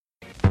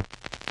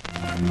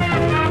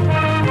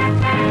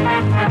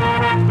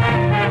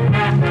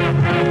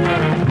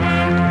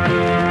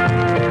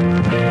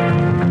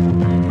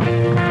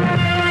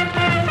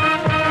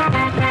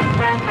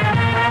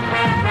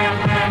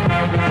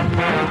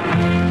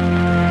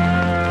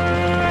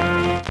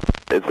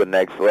It's the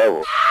next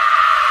level.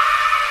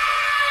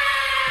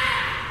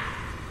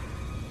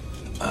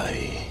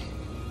 I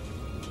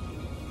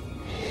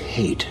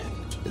hate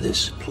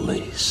this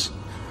place.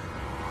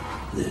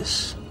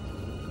 This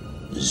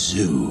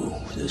zoo,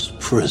 this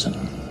prison,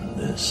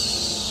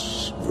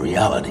 this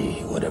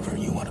reality, whatever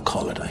you want to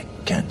call it. I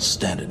can't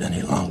stand it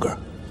any longer.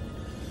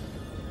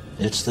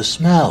 It's the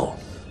smell.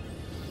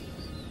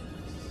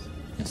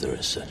 If there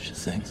is such a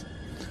thing.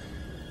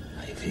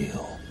 I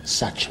feel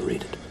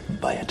saturated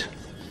by it.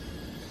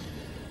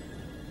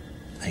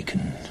 I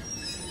can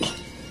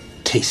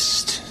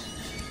taste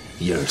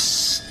your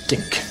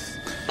stink.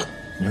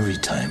 And every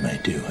time I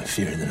do, I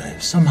fear that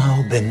I've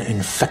somehow been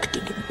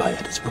infected by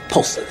it. It's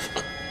repulsive,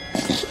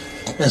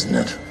 isn't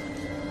it?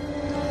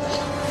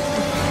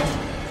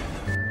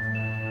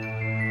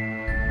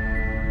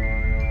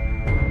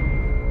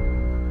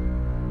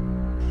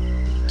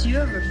 Do you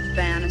ever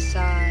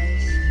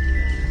fantasize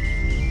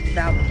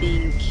about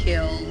being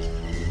killed?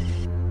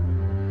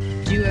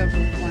 Do you ever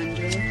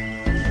wonder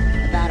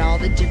about all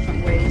the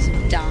different ways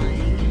of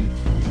dying,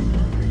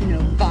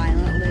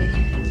 violently,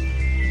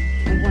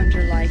 and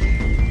wonder,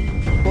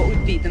 what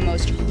would be the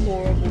most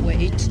horrible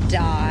way to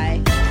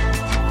die?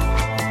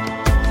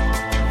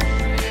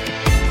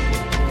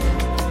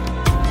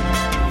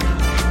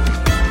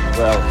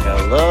 Well,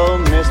 hello,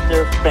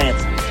 Mr.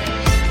 Fancy.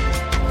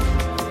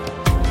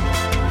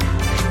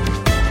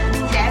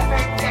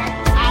 Never get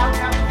out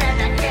of bed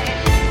again.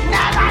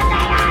 Never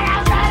get out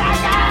of bed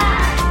again.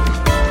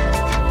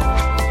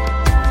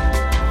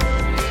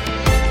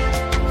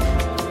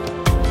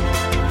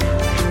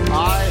 I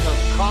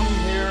have come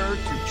here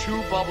to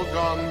chew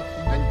bubblegum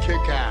and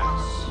kick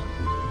ass.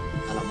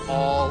 And I'm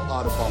all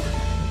out of bubblegum.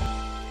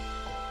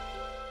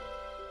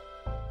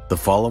 The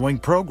following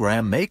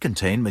program may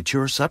contain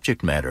mature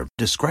subject matter.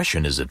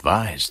 Discretion is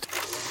advised.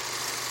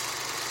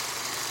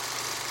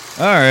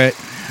 All right,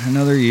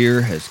 another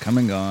year has come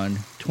and gone.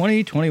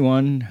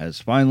 2021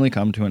 has finally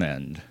come to an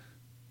end.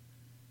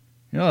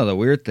 The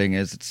weird thing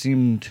is it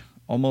seemed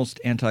almost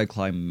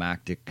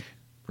anticlimactic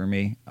for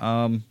me.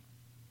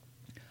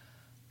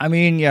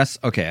 Yes,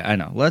 okay, I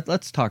know.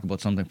 Let's talk about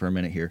something for a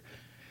minute here.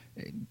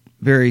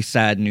 Very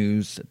sad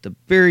news. At the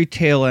very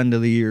tail end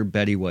of the year,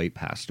 Betty White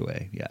passed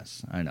away.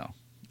 Yes, I know.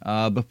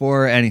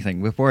 Before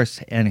anything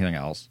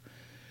else,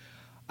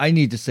 I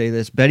need to say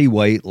this. Betty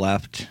White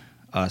left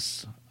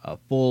us a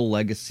full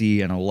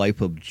legacy and a life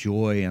of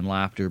joy and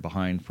laughter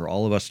behind for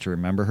all of us to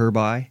remember her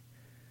by.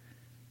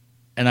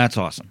 And that's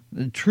awesome.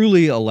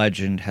 Truly a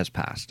legend has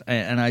passed.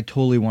 And I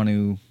totally want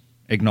to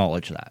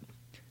acknowledge that.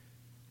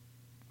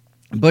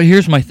 But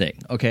here's my thing,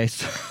 okay?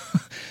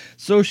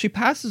 So she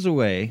passes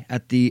away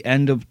at the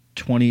end of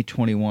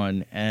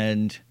 2021,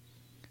 and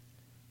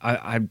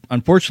I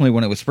unfortunately,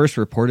 when it was first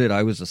reported,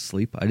 I was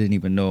asleep. I didn't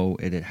even know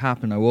it had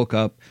happened. I woke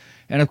up,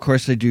 and of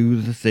course I do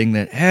the thing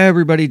that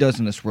everybody does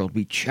in this world.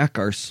 We check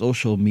our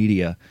social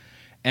media,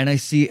 and I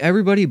see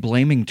everybody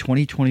blaming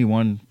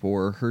 2021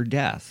 for her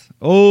death.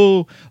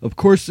 Oh, of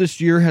course this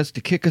year has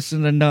to kick us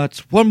in the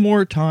nuts one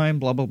more time,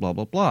 blah, blah, blah,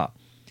 blah, blah.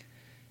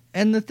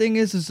 And the thing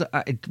is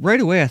right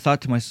away I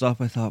thought to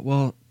myself,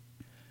 well,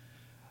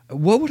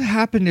 what would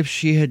happen if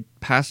she had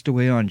passed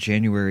away on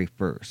January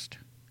 1st?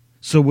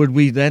 So would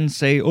we then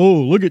say,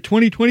 oh, look at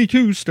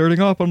 2022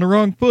 starting off on the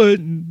wrong foot,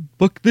 and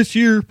fuck this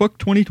year, fuck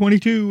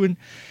 2022, and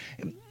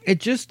it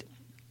just,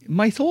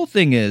 my whole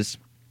thing is,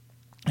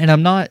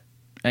 and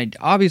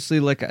obviously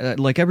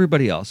like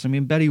everybody else,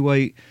 Betty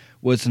White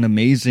was an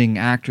amazing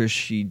actress.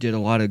 She did a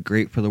lot of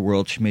great for the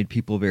world. She made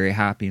people very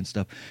happy and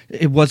stuff.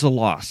 It was a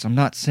loss. I'm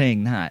not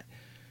saying that.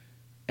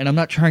 And I'm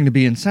not trying to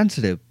be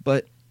insensitive,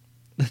 but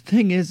the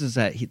thing is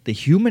that the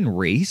human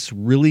race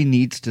really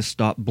needs to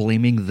stop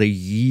blaming the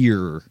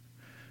year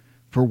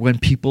for when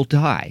people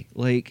die.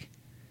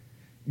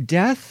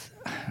 Death,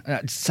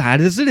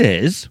 sad as it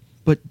is,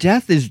 but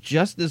death is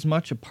just as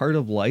much a part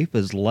of life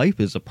as life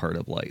is a part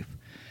of life.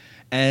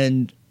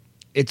 And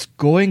it's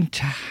going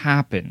to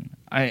happen.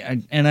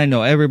 I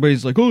know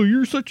everybody's like, oh,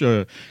 you're such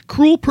a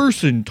cruel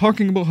person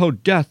talking about how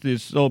death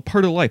is a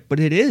part of life.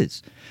 But it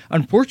is.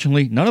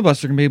 Unfortunately, none of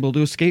us are going to be able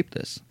to escape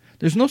this.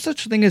 There's no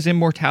such thing as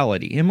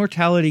immortality.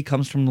 Immortality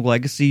comes from the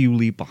legacy you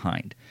leave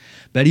behind.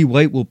 Betty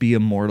White will be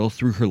immortal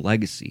through her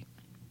legacy.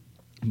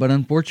 But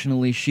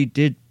unfortunately, she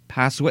did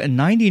pass away at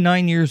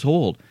 99 years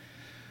old.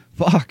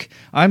 Fuck,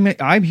 I'm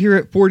here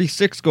at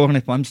 46 going,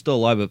 if I'm still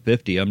alive at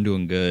 50, I'm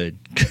doing good.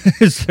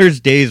 Because there's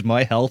days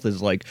my health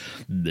is like,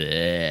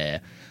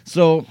 bleh.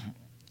 So,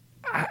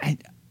 I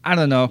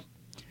don't know.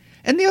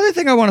 And the other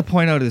thing I want to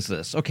point out is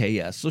this. Okay,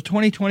 yes, so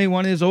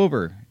 2021 is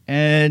over.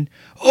 And,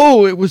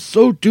 oh, it was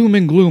so doom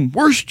and gloom.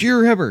 Worst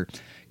year ever.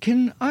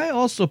 Can I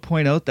also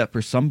point out that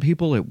for some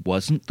people it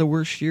wasn't the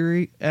worst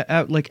year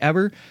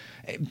ever?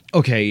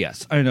 Okay,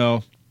 yes, I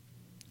know.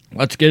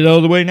 let's get it out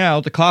of the way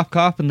now. The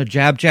cough and the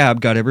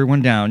jab got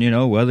everyone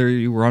down, whether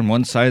you were on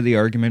one side of the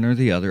argument or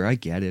the other. I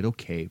get it.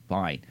 Okay,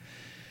 fine.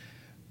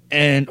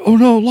 And, oh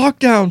no,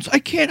 lockdowns. I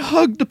can't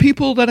hug the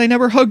people that I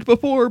never hugged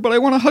before, but I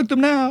want to hug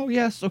them now.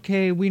 Yes,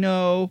 okay, we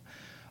know.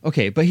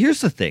 Okay, but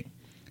here's the thing.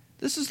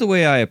 This is the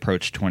way I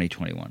approach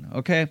 2021,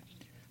 okay?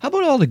 How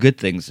about all the good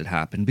things that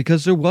happened?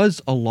 Because there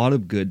was a lot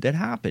of good that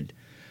happened.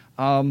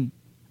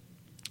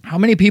 How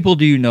many people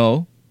do you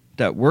know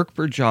that work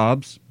for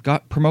jobs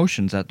got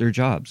promotions at their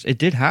jobs? It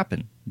did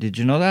happen. Did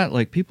you know that?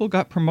 Like, people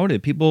got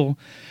promoted.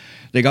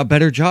 They got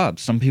better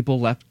jobs. Some people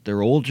left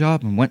their old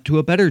job and went to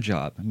a better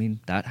job. I mean,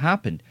 that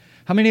happened.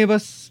 How many of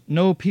us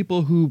know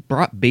people who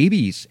brought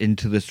babies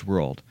into this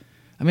world?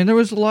 I mean, there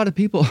was a lot of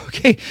people,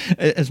 okay,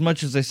 as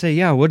much as I say,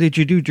 yeah, what did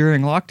you do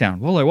during lockdown?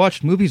 Well, I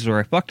watched movies or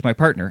I fucked my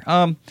partner.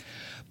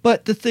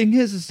 But the thing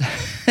is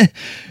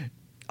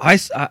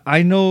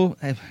I know,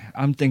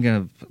 I'm thinking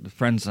of the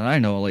friends that I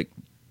know, like,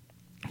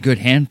 a good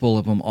handful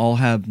of them all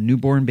have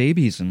newborn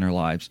babies in their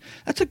lives.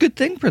 That's a good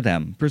thing for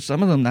them. For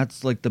some of them,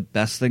 that's like the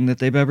best thing that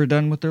they've ever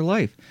done with their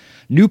life.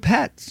 New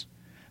pets.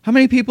 How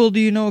many people do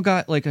you know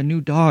got like a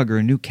new dog or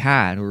a new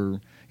cat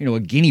or, a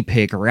guinea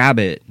pig, a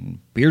rabbit,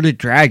 bearded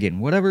dragon,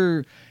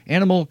 whatever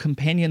animal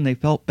companion they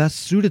felt best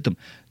suited them?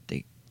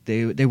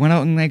 They went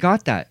out and they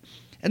got that.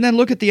 And then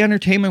look at the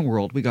entertainment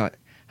world. We got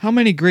how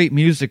many great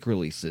music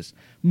releases,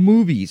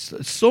 movies,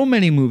 so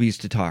many movies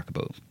to talk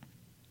about.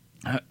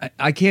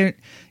 I can't,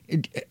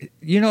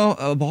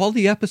 of all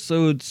the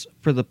episodes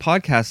for the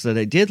podcast that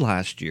I did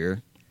last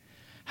year,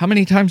 how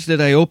many times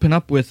did I open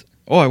up with,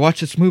 oh, I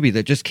watched this movie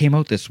that just came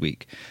out this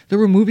week? There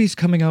were movies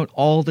coming out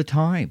all the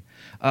time.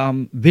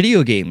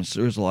 Video games,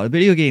 there was a lot of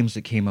video games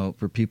that came out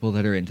for people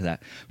that are into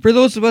that. For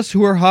those of us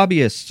who are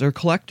hobbyists or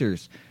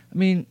collectors, I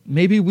mean,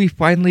 maybe we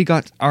finally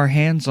got our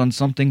hands on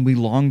something we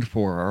longed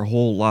for our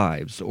whole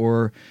lives.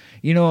 Or,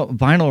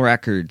 vinyl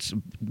records.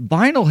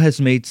 Vinyl has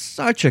made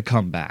such a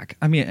comeback.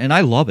 I mean, and I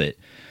love it.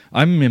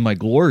 I'm in my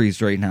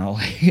glories right now.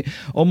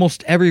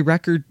 Almost every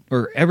record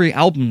or every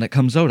album that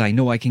comes out, I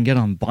know I can get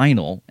on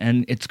vinyl.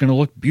 And it's going to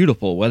look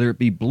beautiful, whether it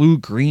be blue,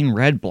 green,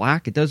 red,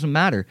 black. It doesn't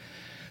matter.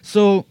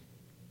 So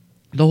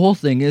the whole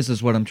thing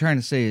is what I'm trying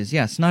to say is,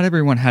 yes, not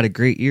everyone had a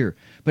great year.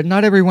 But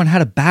not everyone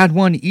had a bad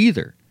one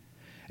either.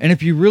 And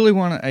if you really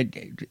want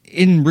to,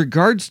 in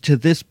regards to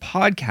this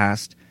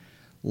podcast,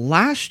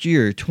 last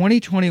year,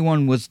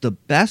 2021 was the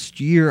best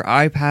year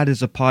I've had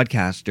as a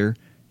podcaster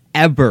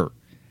ever.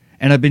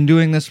 And I've been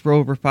doing this for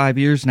over 5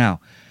 years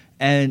now.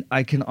 And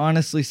I can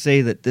honestly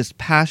say that this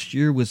past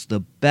year was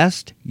the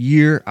best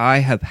year I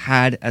have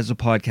had as a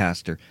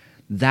podcaster.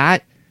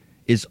 That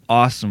is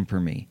awesome for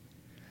me.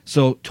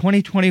 So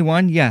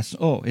 2021, yes.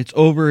 Oh, it's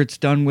over. It's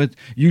done with.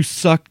 You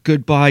sucked.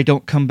 Goodbye.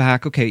 Don't come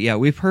back. Okay, yeah,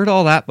 we've heard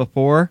all that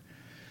before.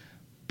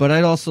 But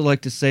I'd also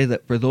like to say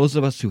that for those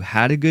of us who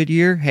had a good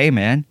year, hey,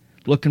 man,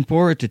 looking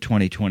forward to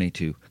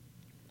 2022.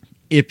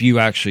 If you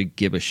actually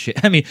give a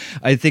shit. I mean,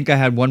 I think I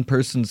had one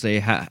person say,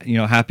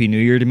 Happy New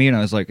Year to me, and I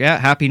was like, yeah,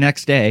 happy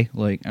next day.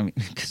 Like, I mean,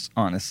 because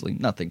honestly,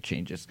 nothing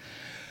changes.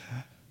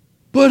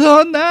 But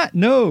on that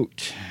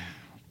note,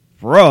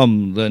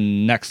 from the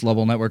Next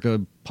Level Network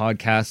of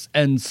podcasts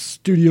and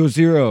Studio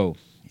Zero,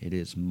 it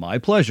is my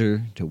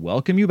pleasure to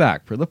welcome you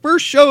back for the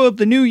first show of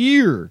the new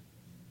year.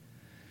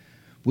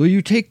 Will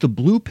you take the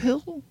blue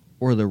pill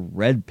or the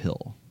red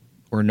pill?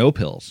 Or no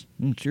pills?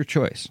 It's your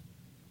choice.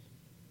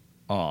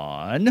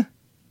 On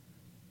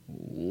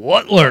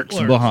What Lurks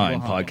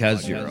Behind Podcast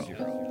Zero.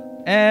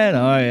 And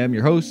I am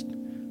your host,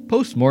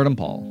 Postmortem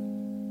Paul.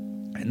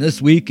 And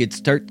this week it's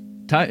time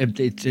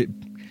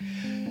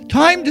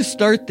to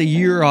start the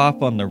year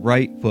off on the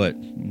right foot,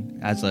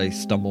 as I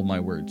stumble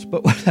my words,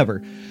 but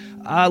whatever.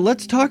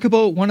 Let's talk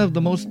about one of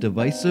the most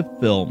divisive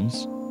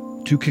films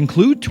to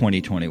conclude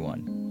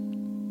 2021.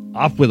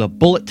 Off with a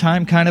bullet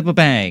time kind of a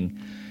bang.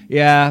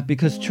 Yeah,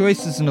 because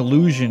choice is an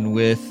illusion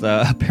with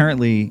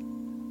apparently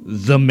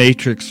The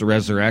Matrix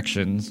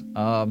Resurrections.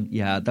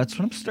 Yeah, that's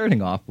what I'm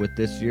starting off with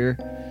this year.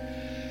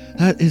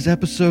 That is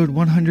episode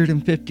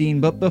 115.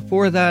 But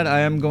before that,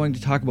 I am going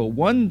to talk about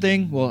one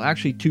thing. Well,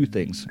 actually two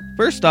things.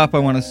 First off, I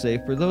want to say,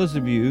 for those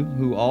of you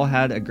who all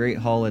had a great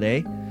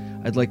holiday,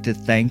 I'd like to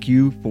thank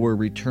you for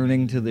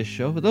returning to this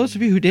show. For those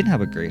of you who didn't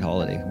have a great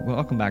holiday,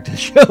 welcome back to the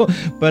show.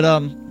 But,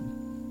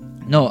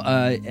 no,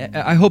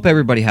 I hope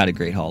everybody had a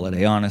great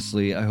holiday,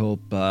 honestly. I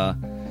hope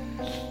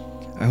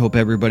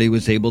everybody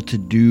was able to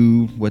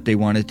do what they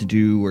wanted to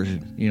do, or,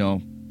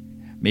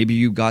 maybe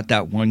you got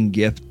that one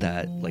gift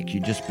that, like,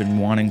 you just been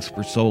wanting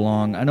for so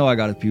long. I know I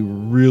got a few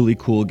really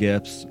cool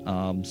gifts,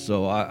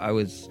 so I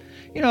was,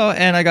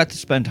 and I got to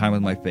spend time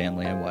with my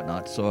family and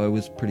whatnot, so I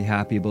was pretty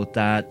happy about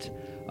that.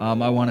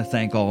 I want to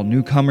thank all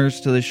newcomers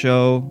to the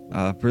show.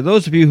 For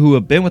those of you who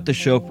have been with the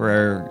show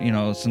for,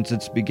 since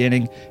its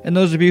beginning, and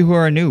those of you who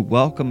are new,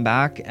 welcome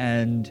back.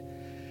 And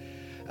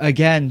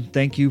again,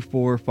 thank you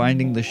for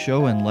finding the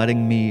show and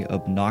letting me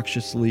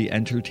obnoxiously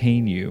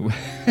entertain you.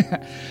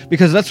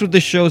 Because that's what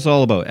this show is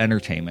all about,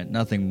 entertainment,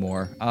 nothing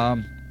more.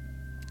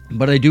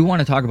 But I do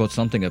want to talk about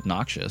something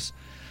obnoxious.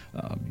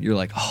 You're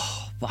like,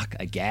 oh, fuck,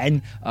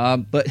 again?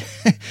 But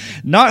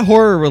not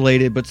horror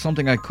related, but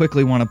something I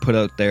quickly want to put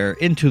out there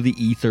into the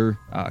ether,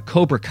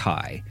 Cobra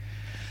Kai.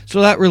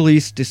 So that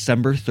released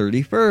December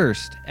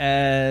 31st,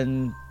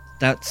 and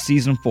that's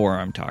season 4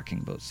 I'm talking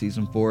about.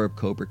 Season 4 of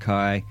Cobra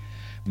Kai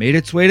made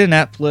its way to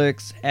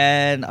Netflix,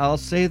 and I'll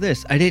say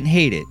this, I didn't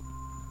hate it.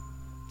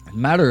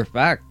 Matter of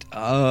fact,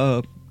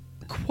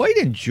 quite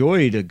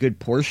enjoyed a good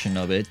portion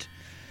of it.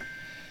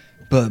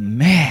 But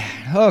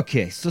man,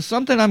 okay, so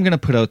something I'm going to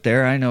put out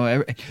there. I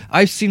know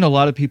I've seen a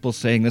lot of people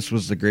saying this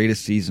was the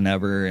greatest season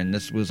ever, and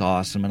this was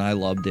awesome, and I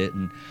loved it.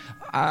 And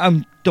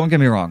don't get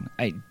me wrong,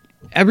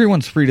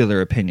 everyone's free to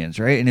their opinions,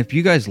 right? And if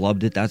you guys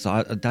loved it, that's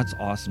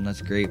awesome,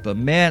 that's great. But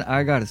man,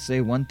 I got to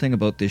say one thing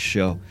about this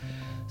show.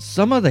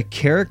 Some of the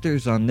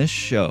characters on this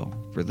show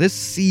for this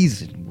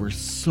season were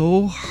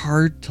so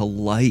hard to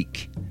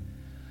like.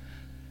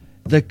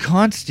 The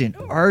constant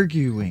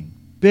arguing,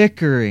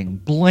 bickering,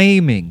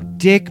 blaming,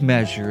 dick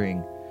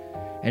measuring,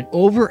 and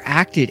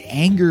overacted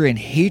anger and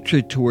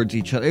hatred towards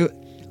each other.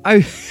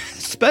 I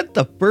spent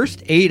the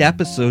first 8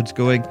 episodes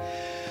going,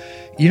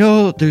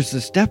 there's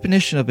this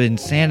definition of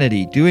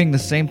insanity, doing the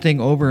same thing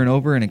over and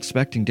over and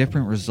expecting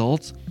different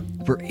results.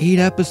 For 8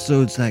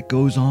 episodes that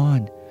goes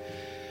on.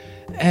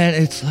 And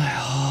it's like,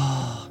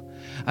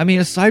 I mean,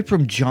 aside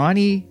from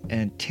Johnny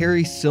and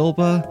Terry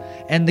Silva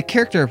and the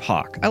character of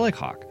Hawk, I like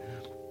Hawk.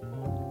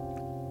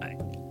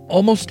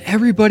 Almost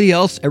everybody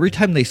else, every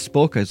time they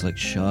spoke, I was like,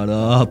 shut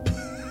up.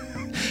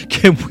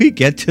 Can we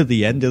get to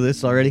the end of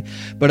this already?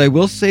 But I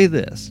will say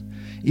this.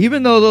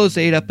 Even though those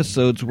 8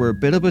 episodes were a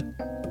bit of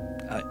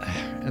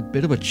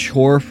a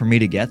chore for me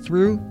to get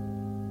through,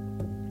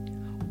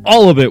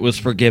 all of it was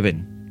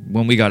forgiven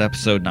when we got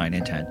episode 9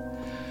 and 10.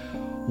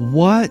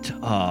 What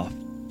a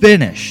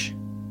finish.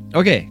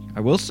 Okay, I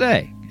will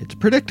say, it's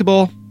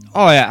predictable.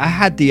 Oh yeah, I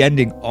had the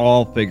ending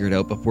all figured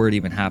out before it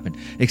even happened.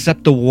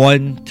 Except the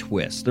one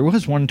twist. There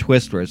was one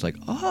twist where I was like,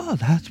 oh,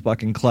 that's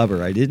fucking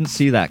clever. I didn't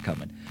see that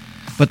coming.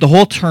 But the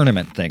whole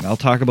tournament thing, I'll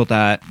talk about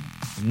that.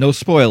 No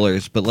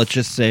spoilers, but let's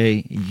just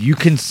say you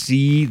can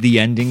see the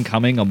ending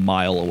coming a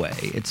mile away.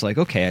 It's like,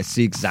 okay, I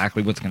see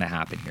exactly what's going to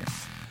happen here.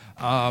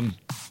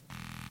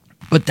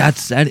 But that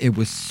said, it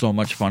was so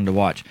much fun to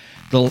watch.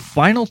 The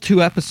final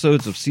 2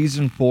 episodes of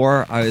season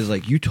 4, I was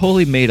like, you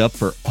totally made up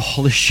for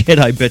all the shit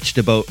I bitched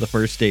about the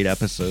first 8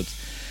 episodes.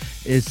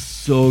 It's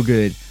so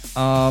good.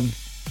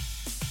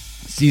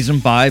 Season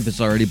 5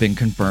 has already been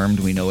confirmed.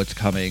 We know it's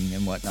coming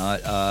and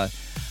whatnot.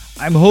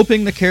 I'm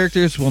hoping the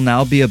characters will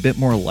now be a bit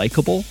more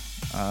likable.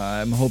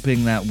 I'm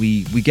hoping that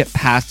we get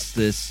past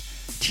this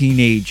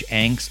teenage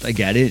angst. I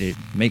get it. It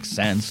makes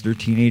sense. They're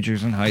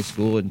teenagers in high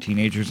school, and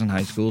teenagers in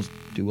high schools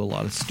do a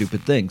lot of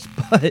stupid things.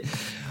 But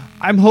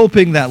I'm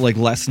hoping that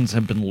lessons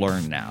have been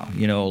learned now.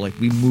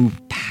 We move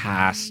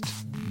past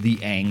the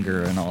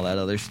anger and all that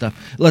other stuff.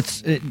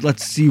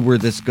 Let's see where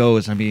this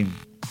goes. I mean,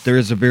 there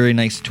is a very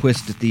nice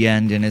twist at the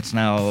end, and it's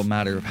now a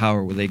matter of how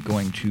are they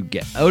going to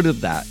get out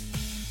of that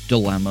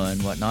dilemma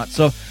and whatnot.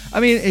 So, I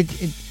mean,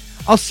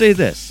 I'll say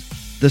this.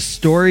 The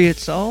story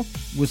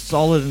itself was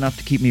solid enough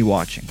to keep me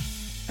watching.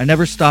 I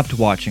never stopped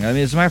watching. I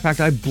mean, as a matter of fact,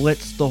 I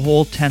blitzed the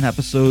whole 10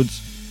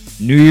 episodes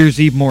New Year's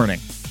Eve morning.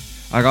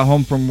 I got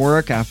home from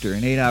work after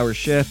an 8-hour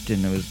shift,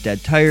 and I was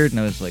dead tired, and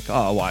I was like, oh,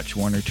 I'll watch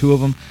 1 or 2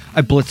 of them.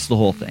 I blitzed the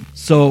whole thing.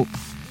 So,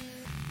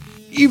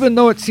 even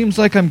though it seems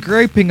like I'm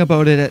griping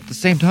about it, at the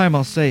same time,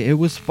 I'll say it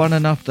was fun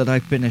enough that I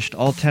finished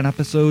all 10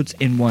 episodes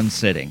in one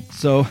sitting.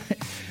 So,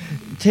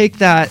 take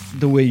that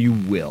the way you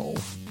will.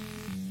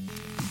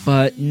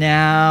 But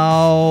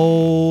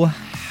now,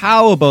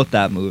 how about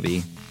that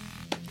movie?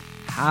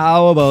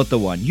 How about the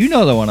one? You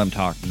know the one I'm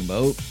talking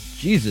about.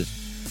 Jesus.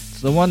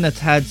 It's the one that's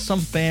had some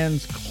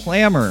fans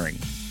clamoring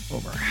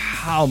over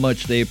how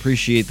much they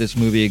appreciate this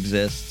movie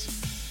exists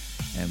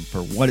and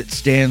for what it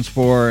stands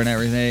for and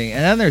everything.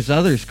 And then there's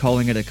others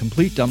calling it a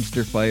complete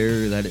dumpster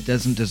fire, that it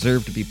doesn't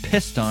deserve to be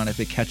pissed on if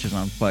it catches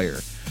on fire.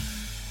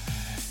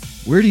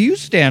 Where do you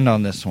stand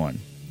on this one?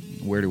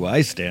 Where do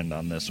I stand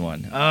on this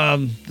one?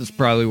 This is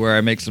probably where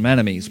I make some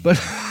enemies,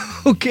 but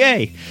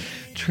okay.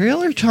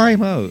 Trailer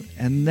time out,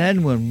 and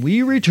then when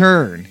we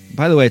return,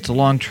 by the way, it's a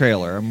long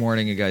trailer, I'm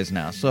warning you guys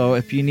now, so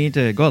if you need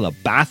to go to the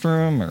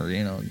bathroom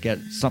or, get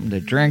something to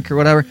drink or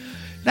whatever,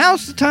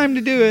 now's the time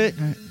to do it.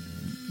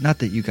 Not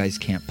that you guys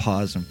can't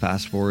pause and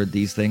fast forward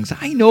these things.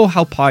 I know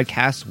how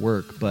podcasts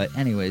work, but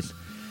anyways,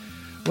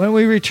 when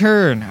we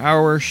return,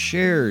 our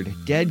shared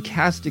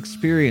Deadcast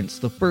experience,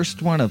 the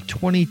first one of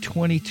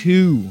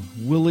 2022,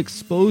 will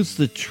expose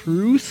the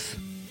truth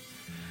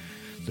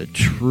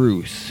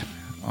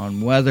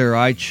on whether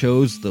I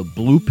chose the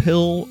blue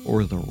pill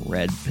or the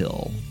red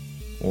pill,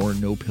 or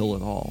no pill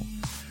at all.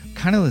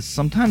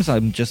 Sometimes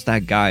I'm just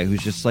that guy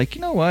who's just like,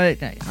 you know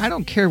what, I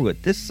don't care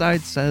what this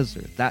side says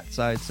or that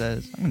side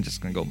says, I'm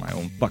just gonna go my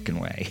own fucking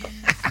way.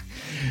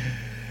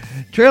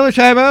 Trailer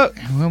time out.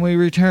 When we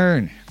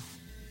return,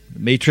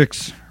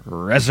 Matrix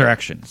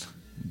Resurrections.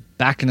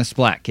 Back in the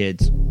splat,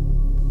 kids.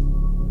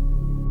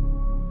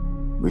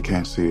 We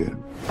can't see it,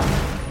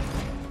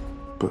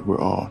 but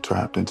we're all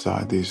trapped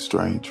inside these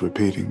strange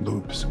repeating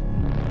loops.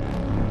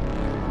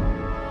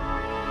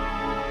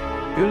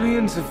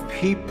 Billions of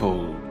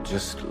people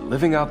just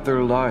living out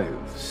their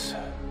lives.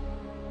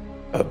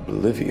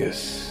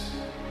 Oblivious.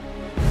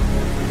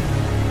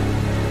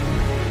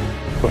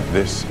 But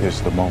this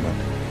is the moment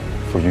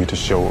for you to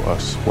show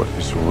us what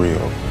is real.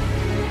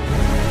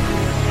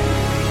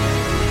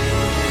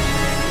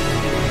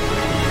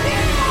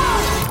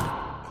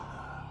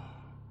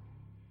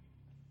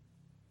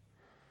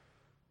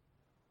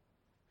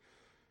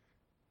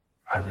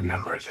 I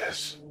remember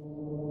this.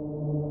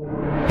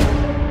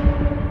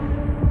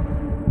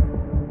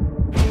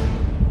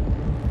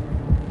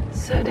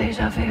 So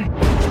deja vu.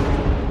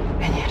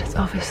 And yet it's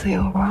obviously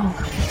all wrong.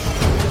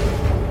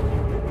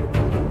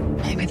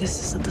 Maybe this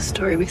isn't the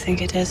story we think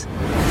it is.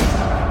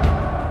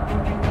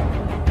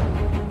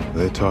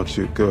 They taught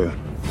you good.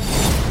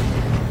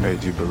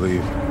 Made you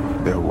believe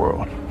their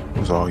world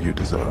was all you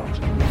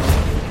deserved.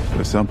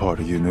 But some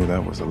part of you knew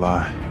that was a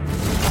lie.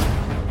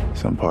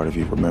 Some part of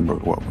you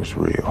remembered what was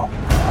real.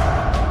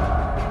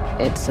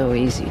 It's so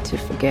easy to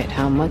forget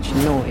how much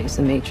noise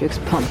the Matrix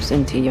pumps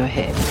into your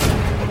head.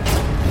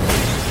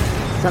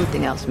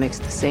 Something else makes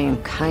the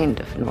same kind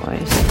of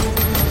noise.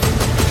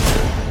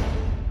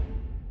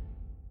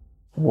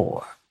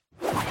 War.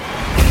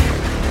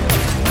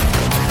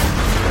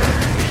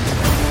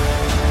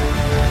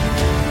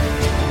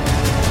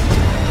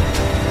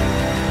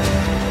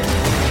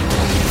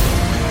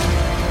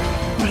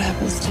 What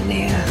happens to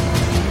Neo?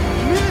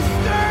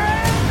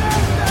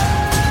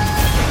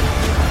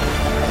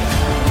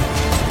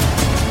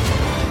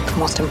 The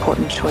most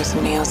important choice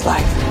in Neo's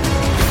life.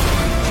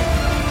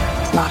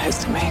 It's not his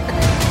to make.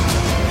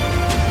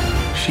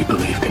 She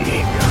believed in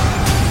me.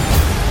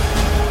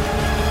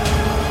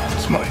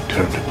 It's my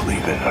turn to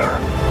believe in her.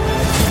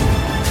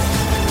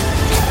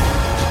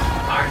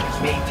 Part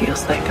of me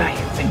feels like I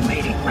have been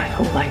waiting my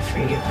whole life for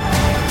you.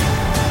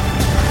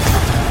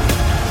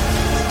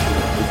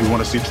 If you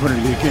want to see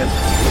Trinity again,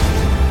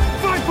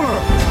 fight for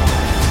her!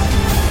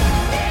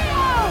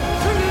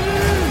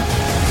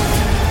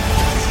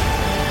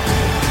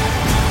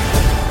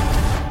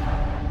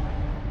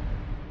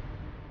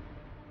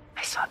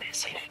 I saw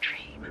this in a dream.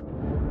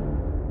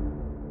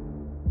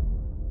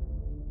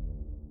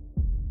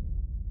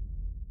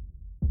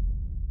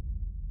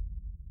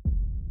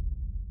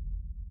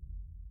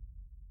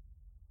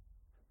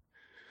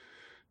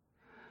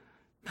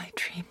 My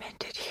dream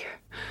ended here.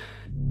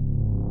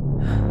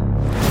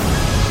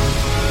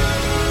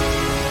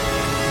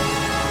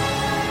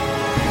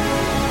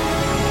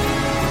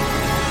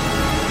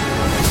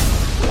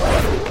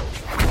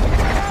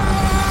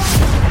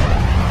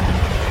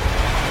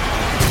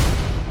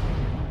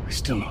 We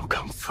still know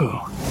Kung Fu.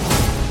 All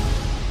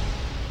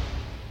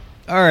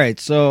right,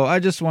 so I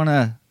just want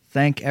to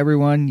thank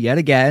everyone yet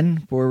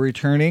again for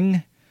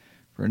returning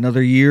for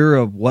another year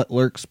of What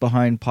Lurks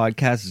Behind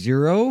Podcast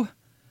Zero.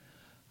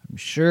 I'm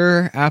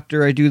sure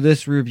after I do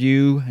this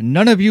review,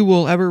 none of you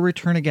will ever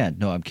return again.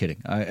 No, I'm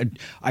kidding.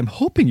 I'm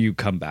hoping you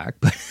come back.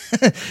 But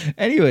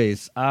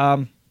anyways,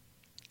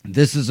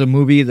 this is a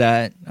movie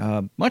that,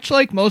 much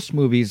like most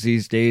movies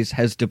these days,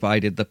 has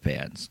divided the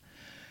fans.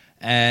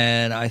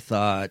 And I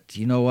thought,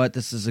 you know what,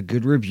 this is a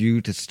good review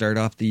to start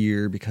off the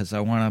year because I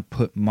want to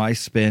put my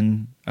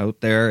spin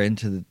out there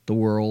into the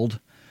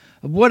world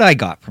of what I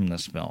got from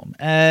this film.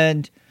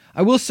 And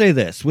I will say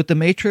this, with The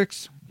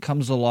Matrix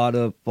comes a lot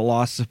of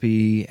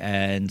philosophy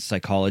and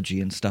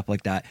psychology and stuff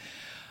like that.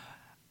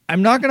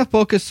 I'm not going to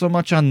focus so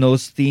much on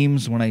those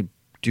themes when I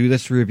do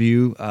this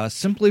review,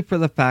 simply for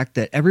the fact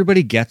that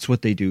everybody gets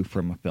what they do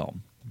from a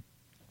film.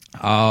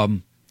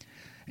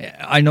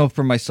 I know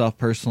for myself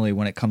personally,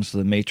 when it comes to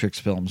the Matrix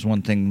films,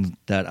 one thing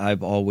that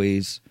I've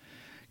always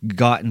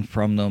gotten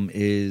from them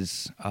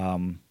is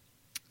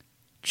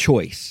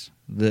choice.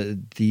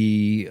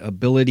 The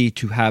ability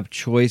to have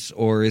choice,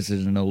 or is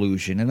it an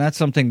illusion? And that's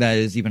something that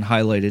is even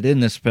highlighted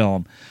in this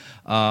film.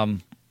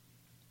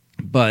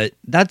 But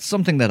that's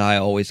something that I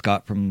always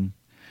got from,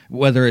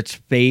 whether it's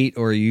fate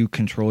or you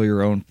control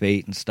your own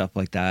fate and stuff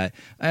like that.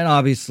 And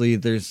obviously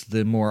there's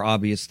the more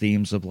obvious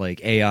themes of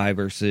like AI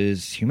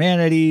versus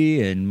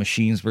humanity and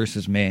machines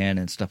versus man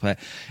and stuff like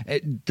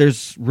that.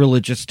 There's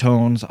religious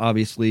tones,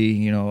 obviously,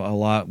 you know, a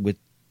lot with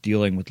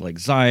dealing with like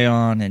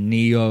Zion and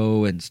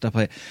Neo and stuff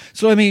like that.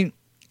 So, I mean,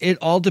 it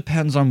all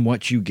depends on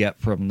what you get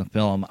from the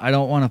film. I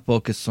don't want to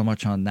focus so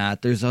much on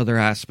that. There's other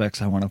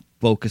aspects I want to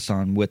focus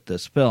on with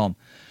this film.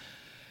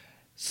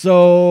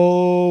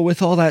 So,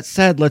 with all that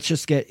said, let's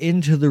just get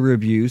into the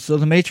review. So,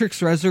 The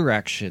Matrix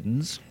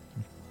Resurrections,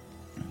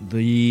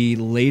 the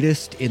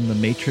latest in the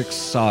Matrix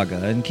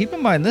saga. And keep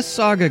in mind, this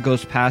saga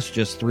goes past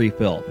just 3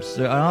 films.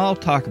 So I'll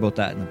talk about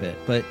that in a bit.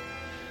 But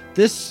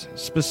this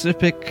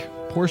specific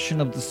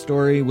portion of the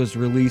story was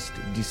released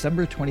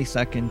December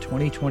 22nd,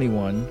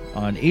 2021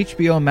 on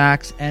HBO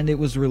Max, and it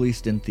was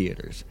released in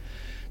theaters.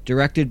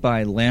 Directed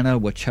by Lana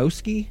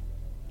Wachowski,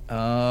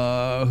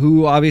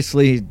 who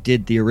obviously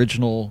did the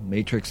original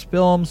Matrix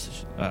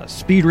films,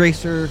 Speed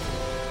Racer,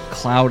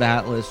 Cloud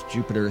Atlas,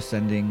 Jupiter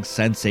Ascending,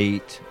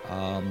 Sense8.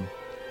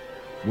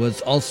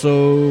 Was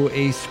also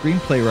a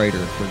screenplay writer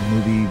for the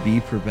movie V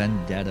for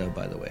Vendetta,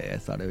 by the way. I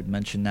thought I would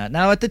mention that.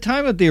 Now, at the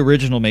time of the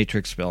original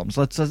Matrix films,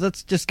 let's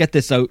just get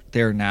this out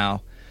there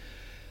now.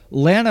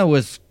 Lana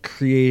was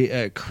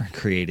credited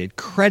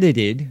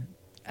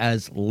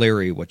as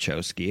Larry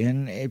Wachowski.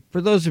 And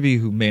for those of you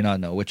who may not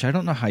know, which I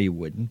don't know how you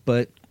wouldn't,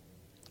 but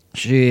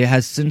she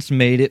has since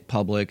made it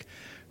public,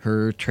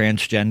 her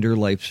transgender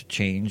life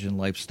change and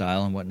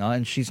lifestyle and whatnot,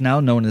 and she's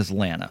now known as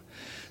Lana.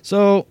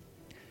 So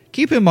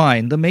keep in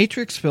mind, the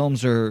Matrix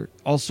films are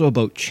also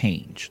about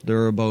change.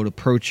 They're about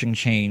approaching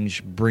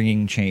change,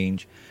 bringing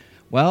change.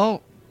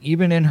 Well,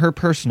 even in her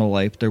personal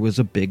life, there was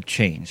a big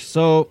change.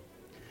 So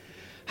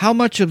how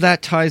much of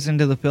that ties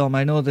into the film?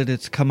 I know that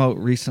it's come out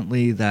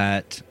recently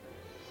that,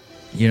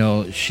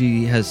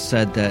 she has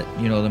said that,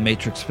 the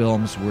Matrix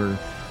films were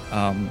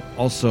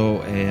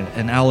also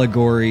an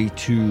allegory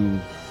to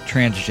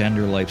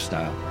transgender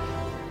lifestyle.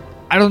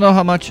 I don't know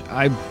how much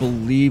I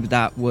believe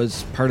that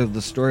was part of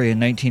the story in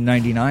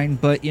 1999,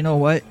 but you know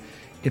what?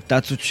 If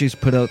that's what she's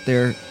put out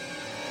there,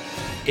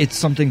 it's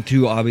something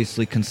to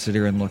obviously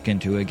consider and look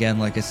into. Again,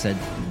 like I said,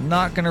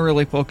 not going to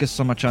really focus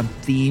so much on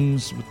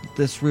themes with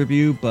this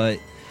review, but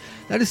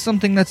that is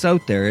something that's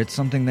out there. It's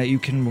something that you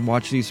can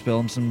watch these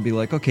films and be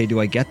like, okay,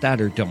 do I get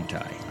that or don't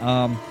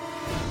I?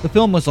 The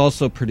film was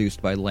also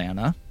produced by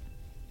Lana,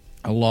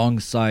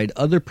 alongside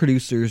other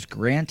producers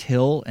Grant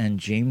Hill and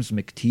James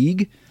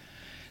McTeague.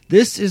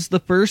 This is the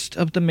first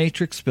of the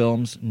Matrix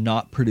films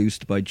not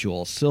produced by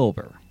Joel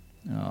Silver.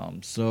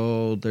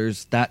 So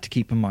there's that to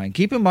keep in mind.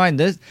 Keep in mind,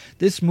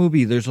 this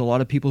movie, there's a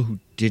lot of people who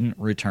didn't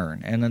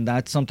return, and then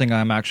that's something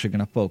I'm actually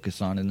going to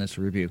focus on in this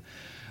review.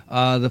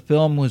 The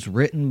film was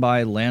written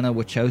by Lana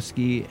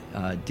Wachowski,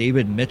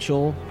 David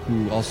Mitchell,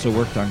 who also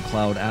worked on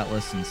Cloud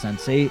Atlas and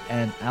Sense8,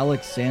 and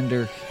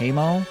Alexander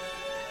Hamo,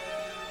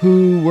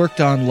 who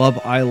worked on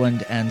Love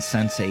Island and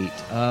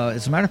Sense8.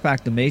 As a matter of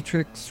fact, The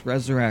Matrix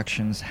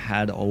Resurrections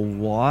had a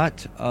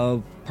lot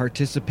of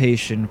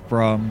participation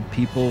from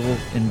people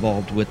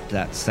involved with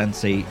that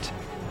Sense8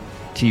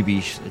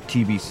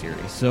 TV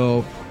series.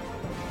 So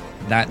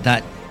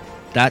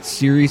that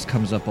series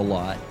comes up a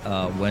lot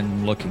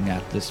when looking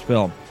at this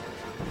film.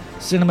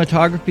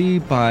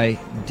 Cinematography by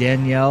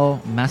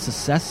Danielle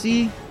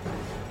Massasesi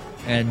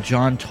and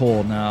John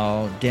Toll.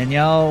 Now,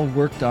 Danielle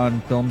worked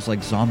on films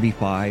like Zombie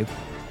 5,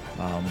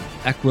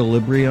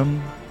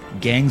 Equilibrium,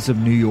 Gangs of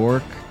New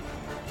York,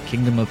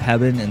 Kingdom of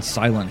Heaven, and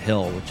Silent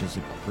Hill, which is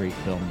a great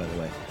film, by the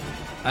way.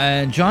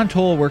 And John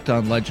Toll worked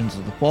on Legends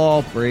of the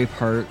Fall,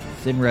 Braveheart,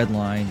 Thin Red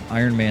Line,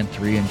 Iron Man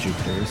 3, and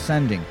Jupiter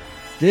Ascending.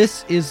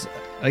 This is,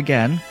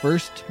 again,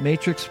 first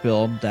Matrix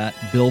film that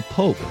Bill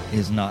Pope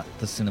is not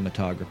the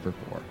cinematographer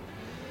for.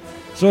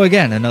 So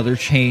again, another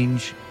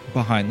change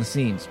behind the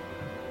scenes.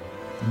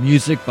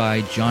 Music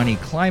by Johnny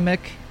Klimek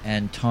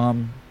and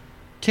Tom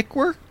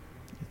Tykwer.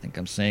 I think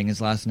I'm saying his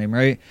last name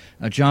right.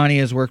 Now, Johnny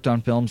has worked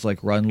on films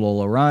like Run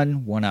Lola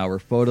Run, 1 Hour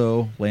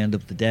Photo, Land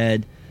of the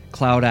Dead,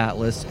 Cloud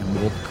Atlas,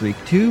 and Wolf Creek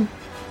 2.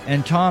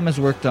 And Tom has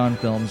worked on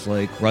films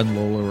like Run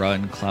Lola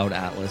Run, Cloud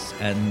Atlas,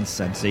 and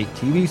Sense8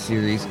 TV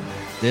series.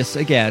 This,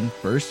 again,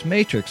 first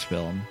Matrix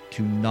film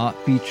to not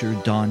feature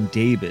Don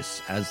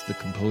Davis as the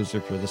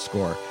composer for the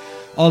score.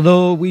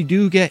 Although we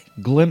do get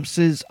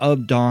glimpses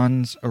of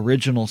Don's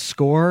original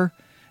score,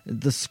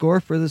 the score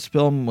for this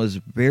film was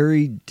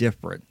very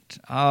different.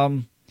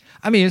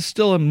 It's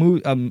still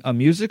a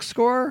music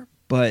score,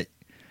 but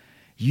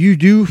you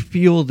do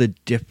feel the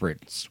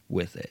difference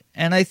with it.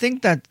 And I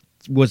think that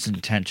was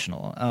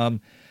intentional.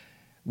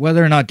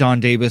 Whether or not Don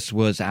Davis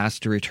was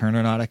asked to return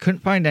or not, I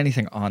couldn't find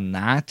anything on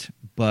that.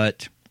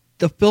 But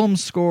the film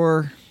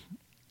score,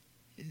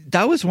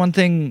 that was one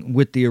thing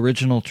with the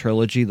original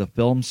trilogy. The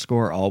film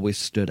score always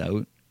stood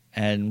out.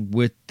 And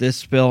with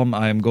this film,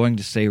 I'm going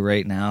to say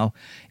right now,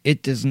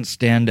 it doesn't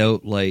stand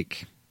out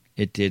like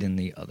it did in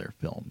the other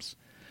films.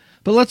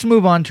 But let's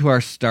move on to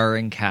our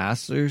starring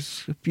cast.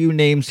 There's a few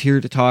names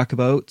here to talk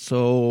about,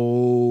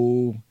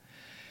 so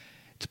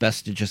it's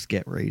best to just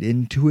get right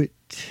into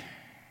it.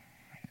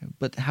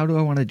 But how do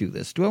I want to do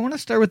this? Do I want to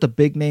start with the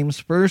big names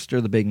first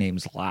or the big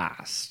names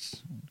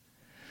last?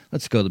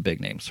 Let's go the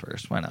big names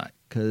first. Why not?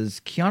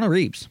 Because Keanu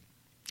Reeves.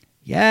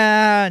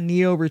 Yeah,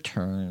 Neo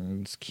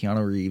returns.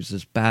 Keanu Reeves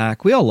is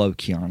back. We all love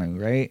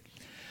Keanu, right?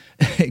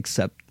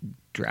 Except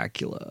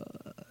Dracula.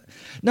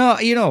 No,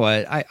 you know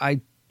what?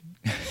 I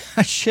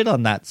shit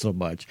on that so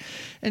much.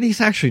 And he's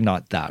actually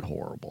not that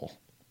horrible.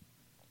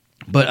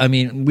 But, I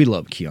mean, we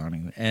love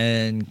Keanu.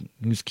 And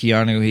who's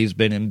Keanu? He's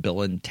been in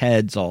Bill and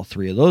Ted's, all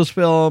three of those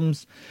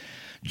films.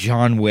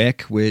 John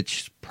Wick,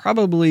 which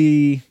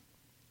probably,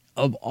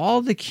 of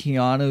all the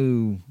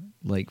Keanu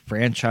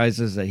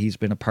franchises that he's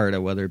been a part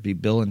of, whether it be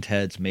Bill and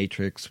Ted's,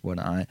 Matrix,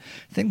 whatnot,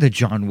 I think the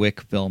John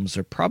Wick films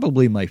are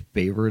probably my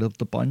favorite of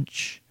the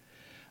bunch.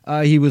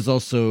 He was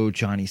also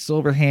Johnny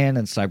Silverhand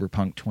in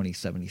Cyberpunk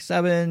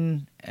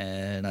 2077,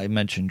 and I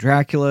mentioned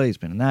Dracula. He's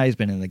been in that. He's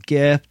been in The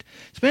Gift.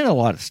 He's been in a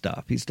lot of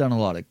stuff. He's done a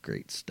lot of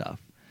great stuff.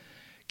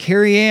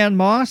 Carrie-Anne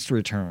Moss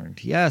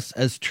returned, yes,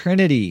 as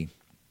Trinity,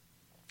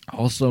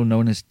 also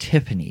known as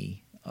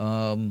Tiffany.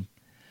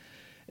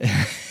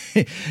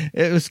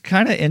 it was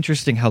kind of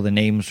interesting how the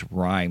names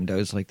rhymed. I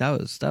was like, that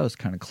was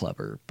kind of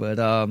clever. But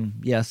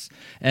yes,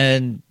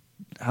 and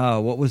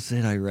what was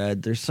it I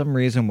read? There's some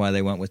reason why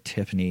they went with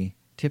Tiffany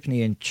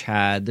and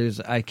Chad.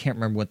 I can't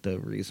remember what the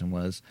reason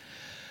was.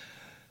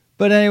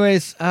 But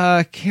anyways,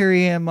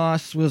 Carrie Ann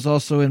Moss was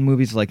also in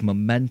movies like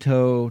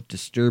Memento,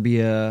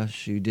 Disturbia.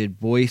 She did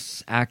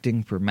voice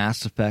acting for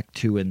Mass Effect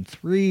 2 and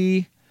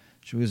 3.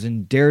 She was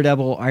in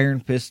Daredevil,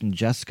 Iron Fist, and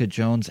Jessica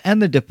Jones,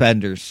 and The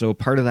Defenders. So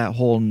part of that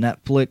whole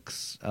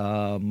Netflix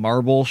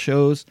Marvel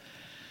shows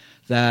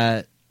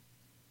that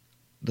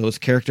those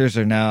characters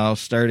are now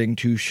starting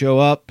to show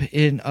up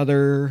in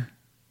other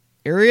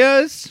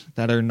areas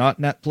that are not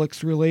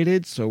Netflix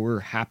related. So we're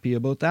happy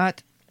about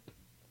that.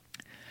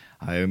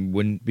 I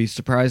wouldn't be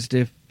surprised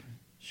if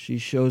she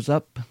shows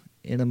up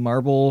in a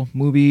Marvel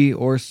movie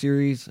or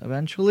series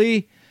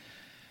eventually.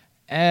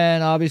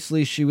 And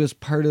obviously she was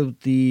part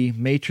of the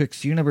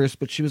Matrix universe,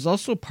 but she was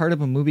also part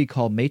of a movie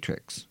called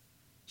Matrix.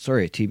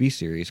 Sorry, a TV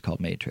series called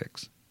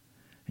Matrix.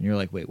 And you're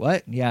like, wait,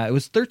 what? Yeah, it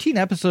was 13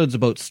 episodes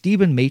about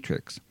Stephen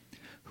Matrix,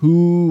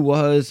 who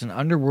was an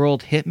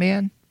underworld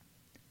hitman,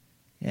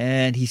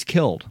 and he's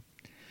killed.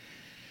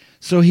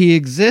 So he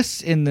exists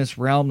in this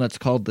realm that's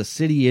called the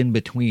City in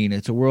Between.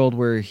 It's a world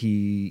where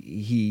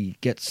he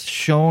gets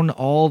shown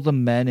all the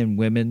men and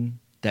women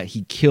that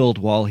he killed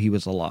while he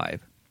was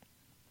alive.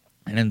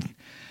 And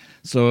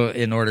so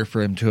in order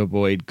for him to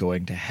avoid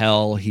going to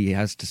hell, he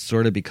has to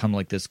sort of become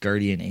like this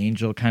guardian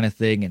angel kind of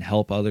thing and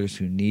help others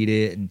who need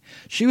it. And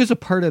she was a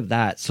part of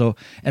that. So,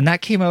 and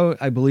that came out,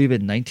 I believe,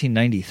 in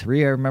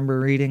 1993, I remember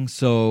reading.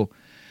 So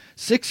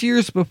 6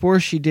 years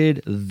before she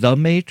did The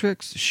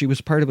Matrix, she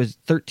was part of a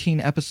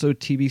 13-episode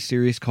TV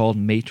series called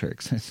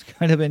Matrix. It's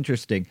kind of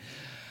interesting.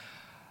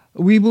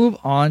 We move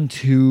on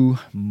to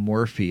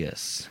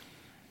Morpheus,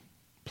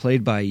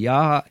 played by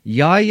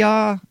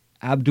Yahya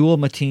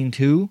Abdul-Mateen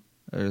II,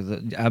 or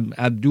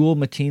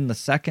Abdul-Mateen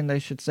II, I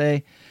should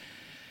say.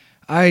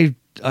 I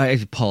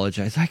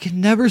apologize. I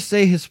can never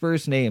say his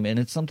first name, and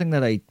it's something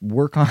that I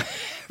work on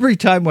every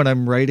time when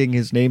I'm writing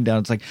his name down.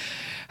 It's like,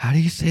 how do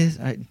you say this?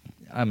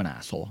 I'm an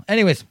asshole.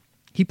 Anyways,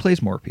 he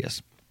plays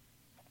Morpheus.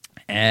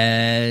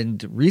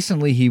 And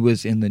recently he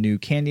was in the new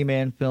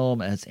Candyman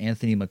film as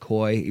Anthony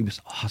McCoy. He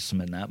was awesome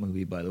in that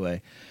movie, by the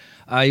way.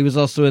 He was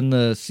also in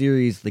the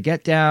series The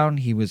Get Down.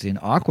 He was in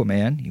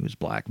Aquaman. He was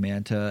Black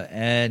Manta.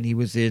 And he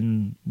was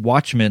in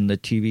Watchmen, the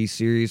TV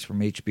series from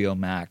HBO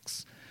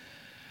Max.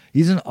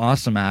 He's an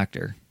awesome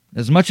actor.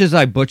 As much as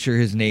I butcher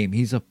his name,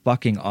 he's a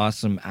fucking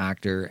awesome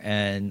actor.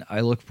 And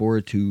I look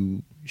forward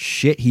to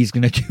shit he's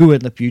going to do in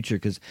the future,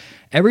 because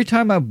every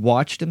time I've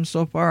watched him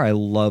so far, I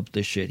love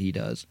the shit he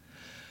does.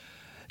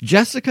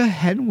 Jessica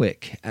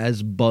Henwick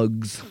as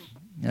Bugs.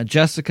 Now,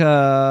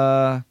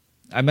 Jessica,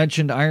 I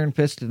mentioned Iron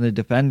Fist and The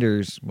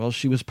Defenders. Well,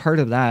 she was part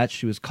of that.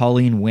 She was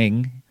Colleen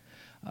Wing.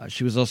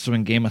 She was also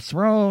in Game of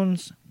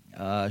Thrones.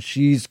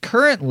 She's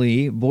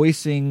currently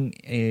voicing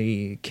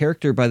a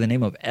character by the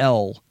name of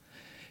Elle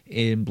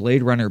in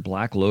Blade Runner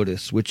Black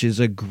Lotus, which is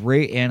a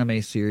great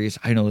anime series.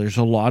 I know there's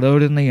a lot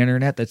out in the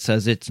internet that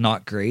says it's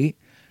not great.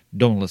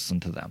 Don't listen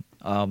to them.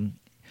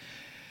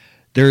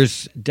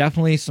 There's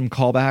definitely some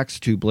callbacks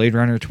to Blade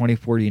Runner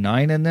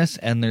 2049 in this,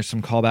 and there's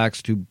some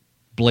callbacks to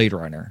Blade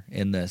Runner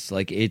in this.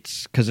 Like,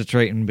 it's because it's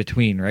right in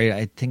between, right?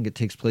 I think it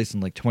takes place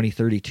in like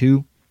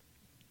 2032.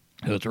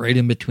 So it's right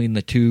in between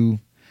the two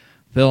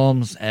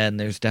films, and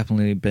there's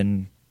definitely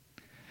been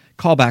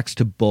callbacks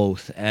to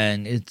both,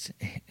 and it's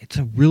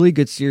a really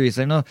good series.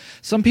 I know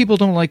some people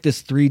don't like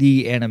this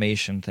 3D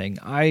animation thing.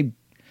 I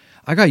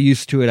got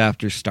used to it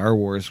after Star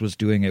Wars was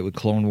doing it with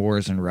Clone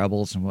Wars and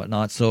Rebels and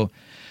whatnot. So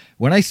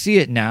when I see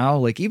it now,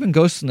 like even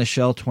Ghost in the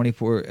Shell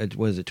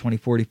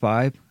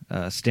 2045,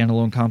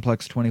 Standalone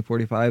Complex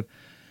 2045,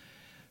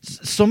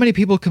 so many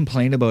people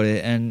complain about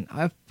it, and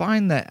I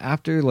find that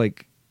after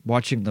like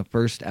watching the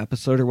first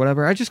episode or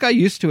whatever, I just got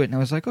used to it, and I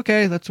was like,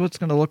 okay, that's what it's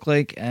going to look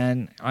like,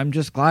 and I'm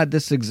just glad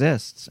this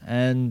exists.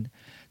 And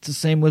it's the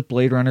same with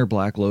Blade Runner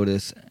Black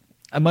Lotus.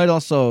 I might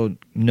also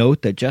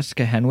note that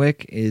Jessica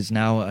Henwick is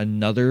now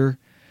another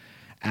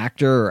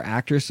actor or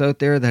actress out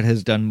there that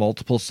has done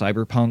multiple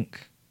cyberpunk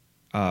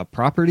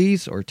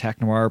properties or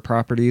tech-noir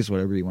properties,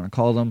 whatever you want to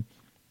call them,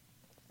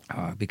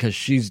 because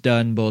she's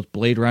done both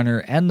Blade Runner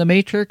and The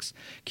Matrix.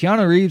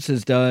 Keanu Reeves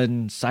has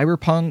done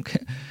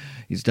cyberpunk.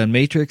 He's done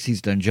Matrix.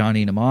 He's done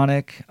Johnny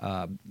Mnemonic.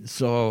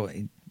 So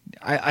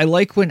I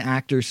like when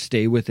actors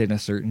stay within a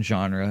certain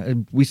genre.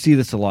 And we see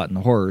this a lot in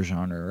the horror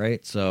genre,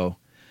 right? So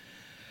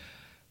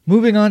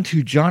moving on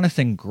to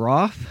Jonathan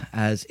Groff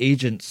as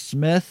Agent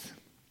Smith.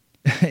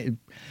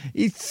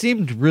 He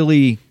seemed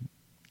really...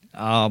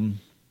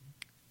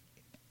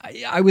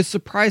 I was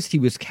surprised he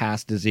was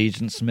cast as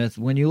Agent Smith.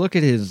 When you look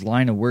at his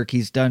line of work,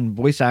 he's done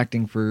voice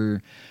acting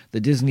for the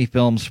Disney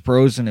films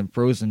Frozen and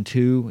Frozen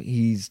 2.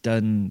 He's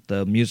done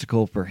the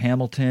musical for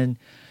Hamilton,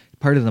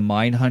 part of the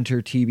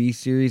Mindhunter TV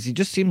series. He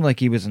just seemed like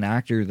he was an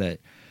actor that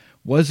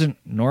wasn't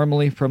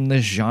normally from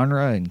this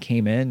genre and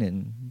came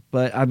in,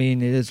 but I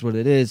mean, it is what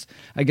it is.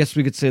 I guess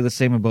we could say the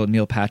same about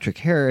Neil Patrick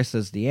Harris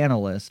as the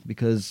analyst,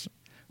 because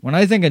when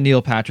I think of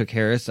Neil Patrick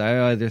Harris,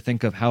 I either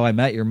think of How I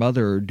Met Your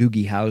Mother or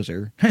Doogie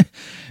Howser,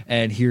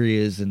 and here he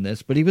is in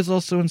this. But he was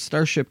also in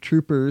Starship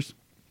Troopers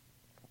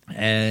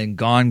and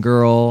Gone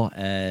Girl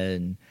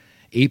and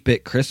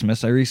 8-Bit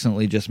Christmas. I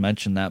recently just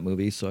mentioned that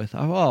movie, so I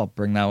thought, well, I'll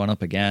bring that one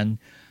up again.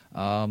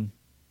 I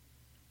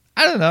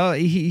don't know.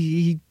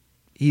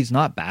 He's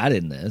not bad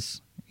in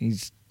this.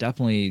 He's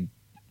definitely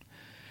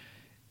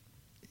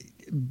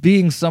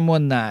being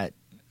someone that,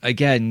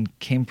 again,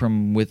 came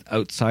from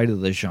outside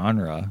of the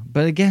genre.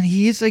 But again,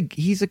 he's a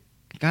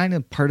kind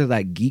of part of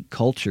that geek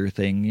culture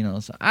thing, you know.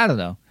 So I don't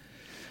know.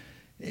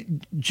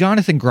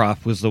 Jonathan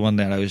Groff was the one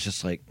that I was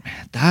just like,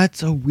 man,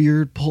 that's a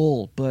weird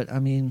pull. But I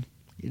mean,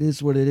 it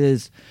is what it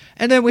is.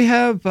 And then we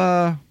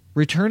have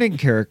returning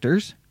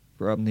characters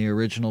from the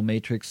original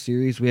Matrix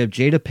series. We have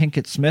Jada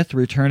Pinkett Smith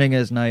returning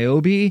as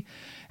Niobe,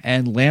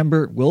 and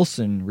Lambert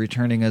Wilson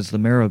returning as the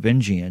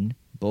Merovingian,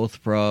 both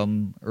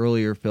from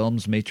earlier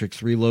films,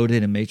 Matrix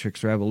Reloaded and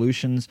Matrix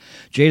Revolutions.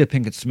 Jada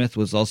Pinkett Smith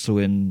was also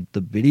in the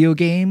video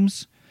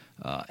games.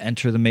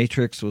 Enter the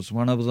Matrix was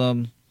one of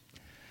them.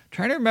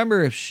 Trying to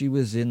remember if she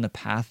was in The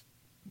Path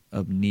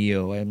of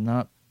Neo. I'm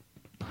not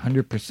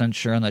 100%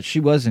 sure on that. She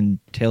was in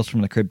Tales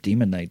from the Crypt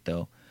Demon Knight,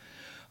 though.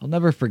 I'll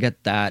never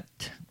forget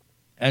that.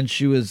 And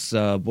she was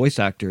a voice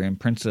actor in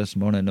Princess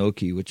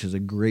Mononoke, which is a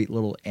great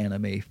little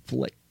anime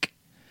flick.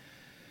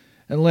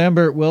 And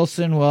Lambert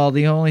Wilson, well,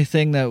 the only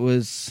thing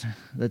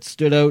that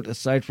stood out,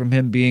 aside from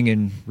him being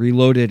in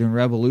Reloaded and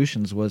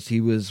Revolutions, was he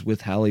was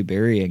with Halle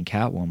Berry and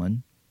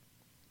Catwoman.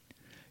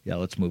 Yeah,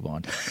 let's move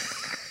on.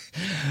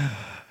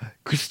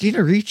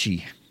 Christina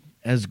Ricci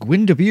as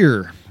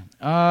Gwyndevere.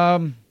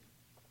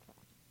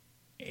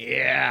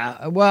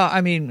 Yeah, well,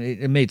 I mean,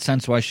 it made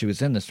sense why she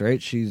was in this,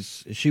 right?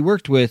 She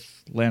worked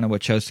with Lana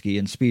Wachowski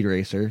in Speed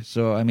Racer,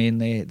 so I mean,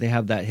 they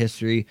have that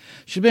history.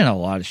 She's been in a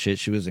lot of shit.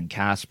 She was in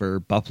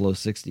Casper, Buffalo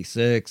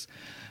 66,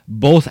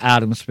 both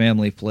Addams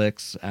Family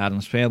flicks,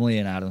 Addams Family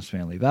and Addams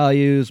Family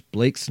Values,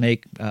 Black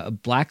Snake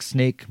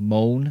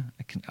Moan.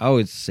 I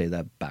always say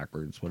that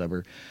backwards,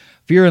 whatever.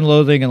 Fear and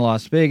Loathing in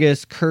Las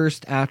Vegas,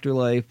 Cursed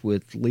Afterlife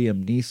with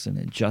Liam Neeson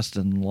and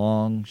Justin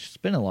Long. She's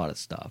been in a lot of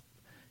stuff.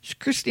 She's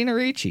Christina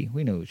Ricci.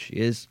 We know who she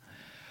is.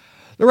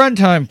 The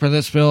runtime for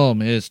this film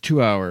is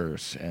 2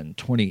 hours and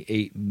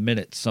 28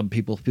 minutes. Some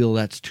people feel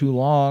that's too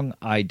long.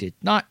 I did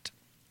not.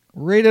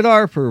 Rated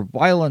R for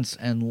violence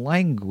and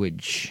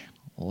language.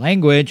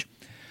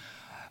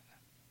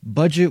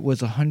 Budget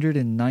was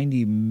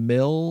 $190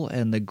 million,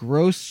 and the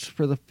gross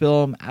for the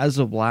film as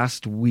of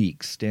last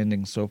week,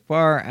 standing so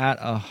far at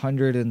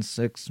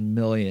 $106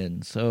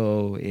 million.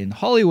 So in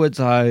Hollywood's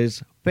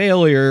eyes,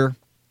 failure.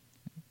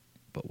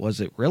 But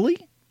was it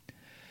really?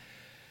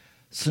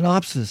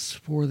 Synopsis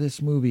for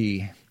this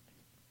movie.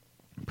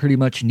 Pretty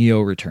much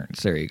Neo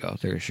returns. There you go.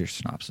 There's your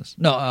synopsis.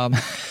 No,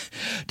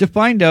 to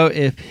find out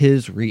if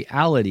his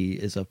reality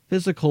is a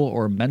physical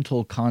or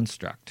mental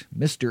construct,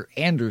 Mr.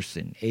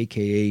 Anderson,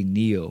 a.k.a.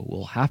 Neo,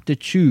 will have to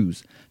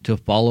choose to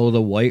follow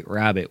the White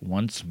Rabbit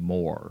once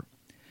more.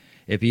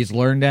 If he's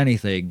learned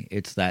anything,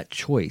 it's that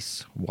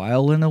choice,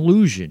 while an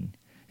illusion,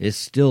 is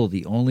still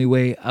the only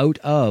way out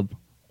of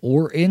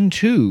or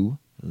into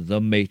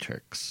the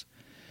Matrix.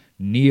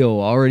 Neo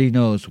already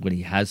knows what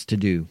he has to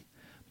do,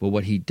 but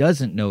what he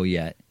doesn't know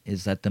yet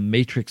is that the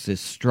Matrix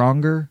is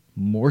stronger,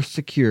 more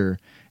secure,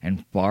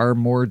 and far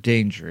more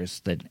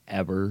dangerous than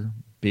ever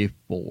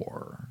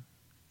before.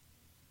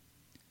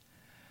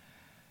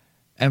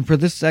 And for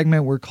this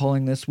segment, we're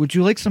calling this, Would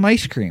You Like Some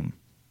Ice Cream?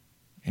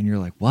 And you're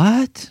like,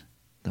 what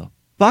the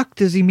fuck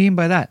does he mean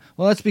by that?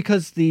 Well, that's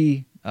because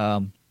the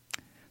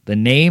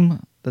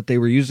name that they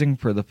were using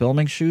for the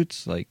filming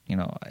shoots, like,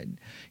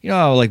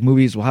 like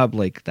movies will have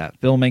like that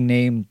filming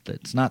name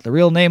that's not the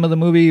real name of the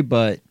movie,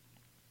 but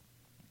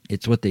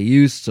it's what they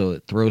use, so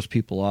it throws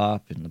people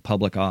off and the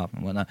public off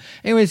and whatnot.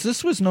 Anyways,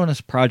 this was known as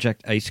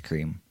Project Ice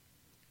Cream,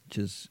 which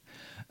is,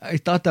 I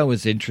thought that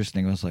was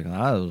interesting. I was like,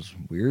 that was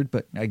weird,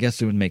 but I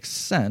guess it would make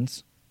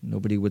sense.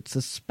 Nobody would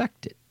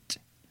suspect it.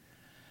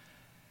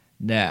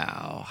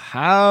 Now,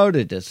 how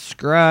to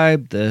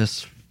describe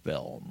this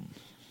film?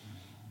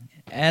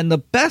 And the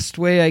best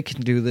way I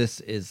can do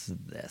this is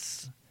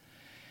this.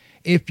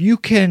 If you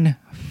can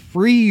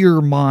free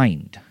your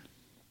mind,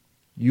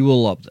 you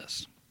will love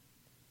this.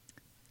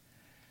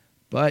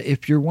 But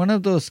if you're one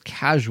of those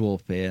casual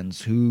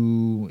fans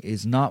who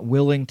is not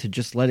willing to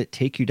just let it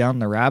take you down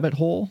the rabbit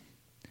hole,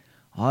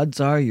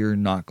 odds are you're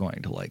not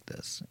going to like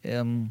this.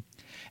 And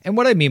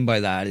what I mean by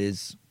that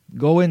is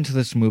go into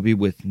this movie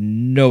with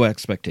no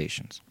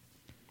expectations.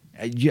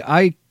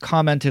 I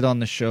commented on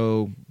the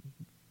show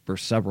for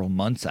several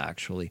months,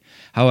 actually,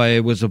 how I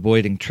was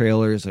avoiding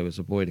trailers, I was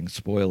avoiding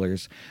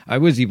spoilers. I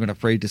was even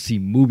afraid to see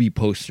movie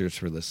posters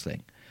for this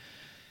thing.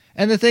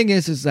 And the thing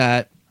is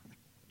that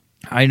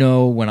I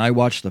know when I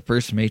watched the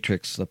first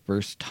Matrix the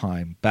first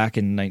time, back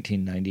in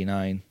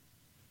 1999,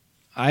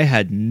 I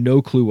had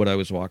no clue what I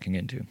was walking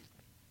into.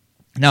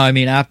 Now, I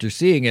mean, after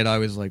seeing it, I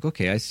was like,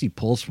 okay, I see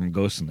pulls from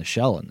Ghost in the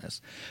Shell in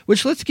this.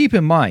 Which, let's keep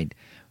in mind,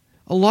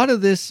 a lot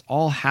of this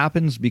all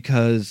happens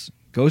because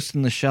Ghost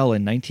in the Shell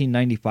in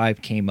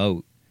 1995 came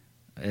out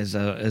as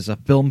a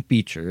film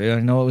feature. I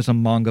know it was a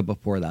manga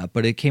before that,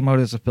 but it came out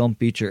as a film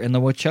feature. And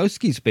the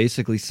Wachowskis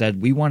basically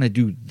said, we want to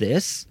do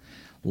this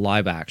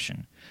live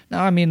action.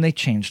 Now, I mean, they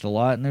changed a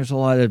lot, and there's a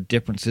lot of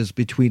differences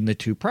between the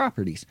two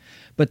properties.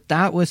 But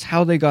that was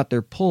how they got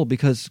their pull,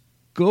 because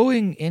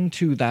going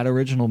into that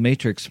original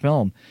Matrix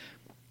film,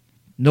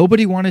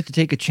 nobody wanted to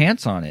take a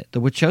chance on it. The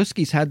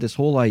Wachowskis had this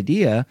whole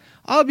idea.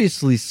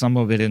 Obviously, some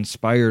of it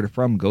inspired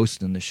from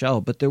Ghost in the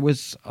Shell, but there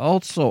was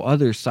also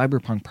other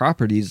cyberpunk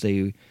properties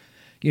they,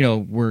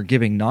 were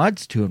giving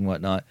nods to and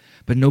whatnot,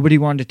 but nobody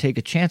wanted to take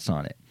a chance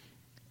on it.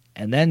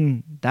 And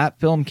then that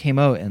film came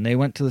out, and they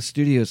went to the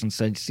studios and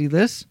said, see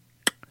this?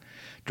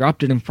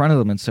 Dropped it in front of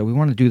them and said, we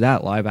want to do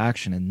that live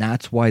action, and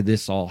that's why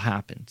this all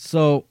happened.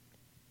 So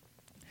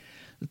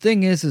the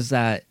thing is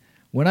that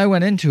when I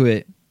went into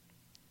it,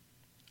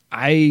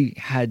 I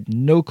had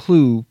no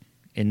clue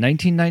in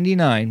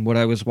 1999 what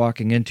I was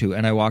walking into,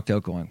 and I walked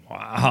out going,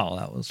 wow,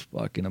 that was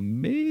fucking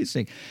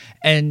amazing.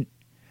 And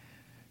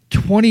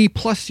 20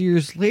 plus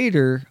years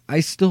later, I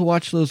still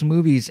watch those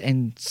movies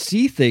and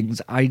see things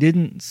I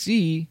didn't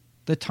see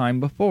the time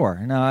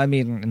before. Now, I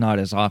mean, not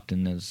as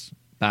often as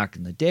back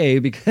in the day,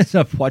 because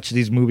I've watched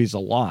these movies a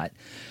lot.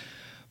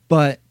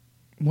 But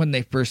when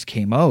they first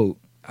came out,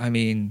 I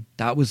mean,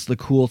 that was the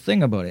cool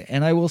thing about it.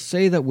 And I will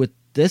say that with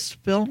this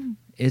film,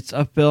 it's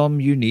a film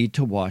you need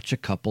to watch a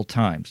couple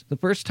times. The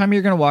first time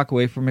you're going to walk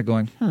away from it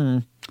going,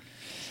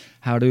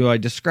 how do I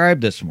describe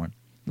this one?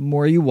 The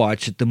more you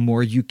watch it, the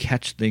more you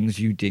catch things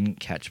you didn't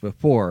catch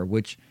before,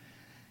 which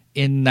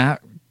in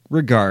that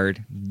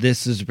regard,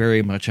 this is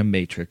very much a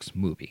Matrix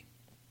movie.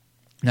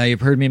 Now,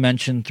 you've heard me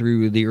mention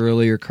through the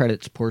earlier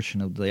credits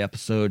portion of the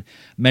episode,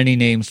 many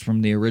names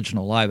from the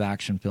original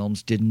live-action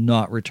films did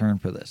not return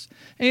for this.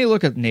 And you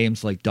look at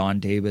names like Don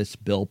Davis,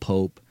 Bill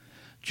Pope,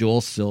 Joel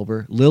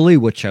Silver. Lily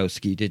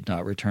Wachowski did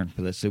not return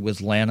for this. It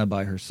was Lana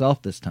by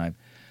herself this time.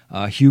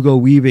 Hugo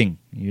Weaving,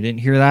 you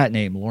didn't hear that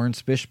name.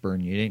 Lawrence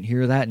Fishburne, you didn't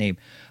hear that name.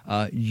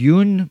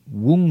 Yun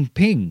Woong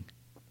Ping,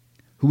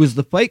 who was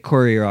the fight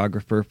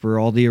choreographer for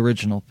all the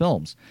original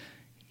films.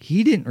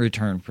 He didn't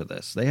return for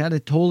this. They had a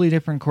totally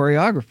different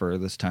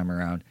choreographer this time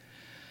around.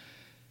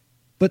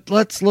 But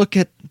let's look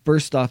at,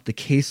 first off, the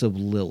case of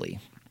Lily.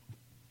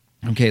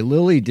 Okay,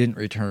 Lily didn't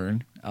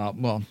return.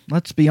 Well,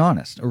 let's be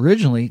honest.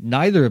 Originally,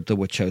 neither of the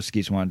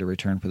Wachowskis wanted to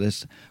return for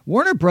this.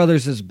 Warner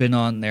Brothers has been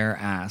on their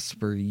ass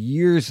for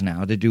years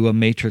now to do a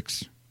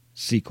Matrix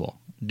sequel.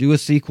 Do a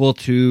sequel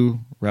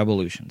to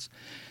Revolutions.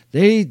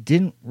 They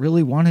didn't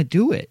really want to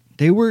do it.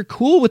 They were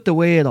cool with the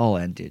way it all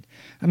ended.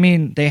 I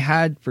mean, they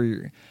had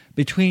for...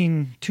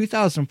 Between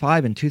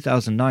 2005 and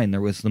 2009, there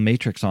was The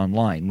Matrix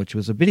Online, which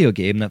was a video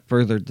game that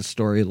furthered the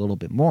story a little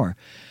bit more.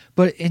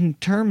 But in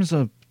terms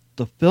of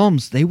the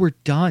films, they were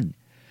done.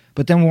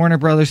 But then Warner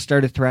Brothers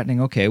started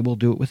threatening, okay, we'll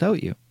do it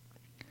without you.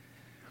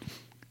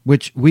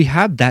 Which we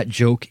have that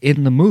joke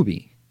in the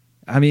movie.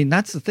 I mean,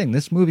 that's the thing.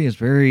 This movie is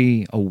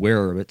very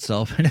aware of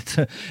itself, and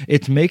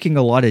it's making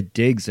a lot of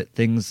digs at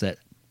things that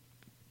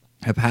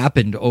have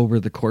happened over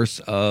the course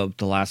of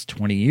the last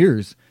 20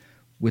 years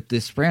with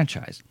this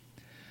franchise.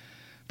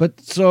 But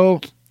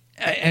so,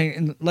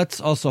 and let's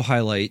also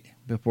highlight,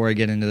 before I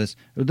get into this,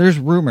 there's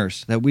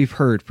rumors that we've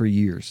heard for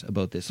years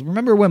about this.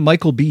 Remember when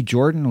Michael B.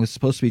 Jordan was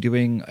supposed to be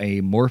doing a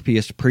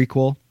Morpheus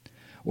prequel?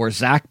 Or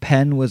Zach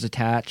Penn was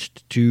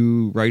attached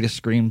to write a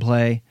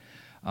screenplay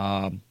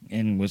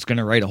and was going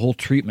to write a whole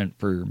treatment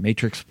for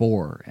Matrix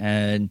 4.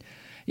 And,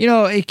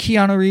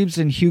 Keanu Reeves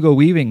and Hugo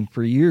Weaving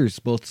for years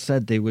both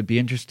said they would be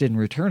interested in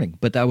returning.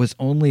 But that was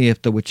only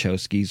if the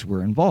Wachowskis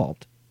were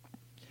involved.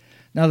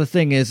 Now, the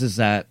thing is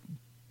that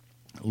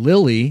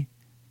Lily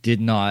did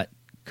not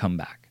come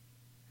back.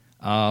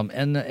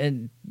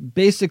 And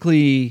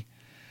basically,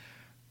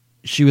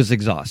 she was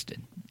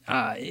exhausted.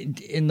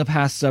 In the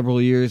past several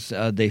years,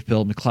 they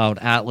filmed Cloud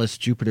Atlas,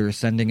 Jupiter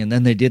Ascending, and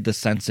then they did the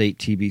Sense8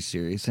 TV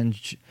series. And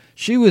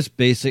she was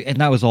and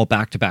that was all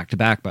back to back to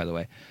back, by the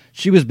way.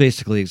 She was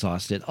basically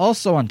exhausted.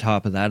 Also, on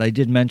top of that, I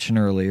did mention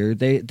earlier,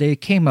 they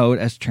came out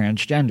as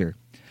transgender.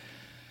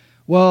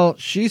 Well,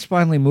 she's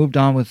finally moved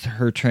on with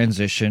her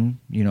transition,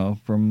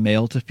 from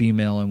male to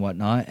female and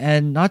whatnot.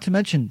 And not to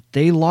mention,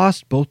 they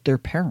lost both their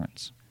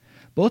parents.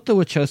 Both the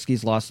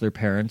Wachowskis lost their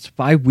parents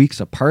 5 weeks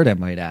apart, I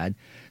might add.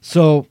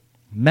 So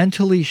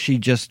mentally, she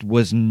just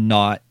was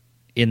not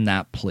in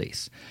that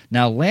place.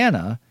 Now,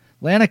 Lana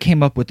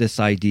came up with this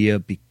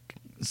idea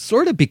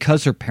sort of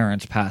because her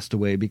parents passed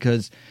away,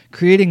 because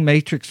creating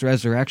Matrix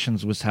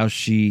Resurrections was how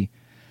she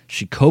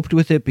coped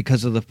with it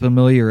because of the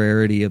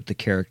familiarity of the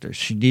characters.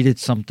 She needed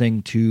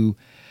something to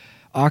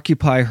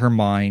occupy her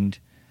mind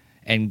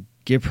and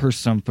give her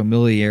some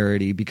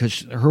familiarity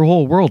because her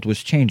whole world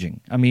was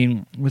changing. I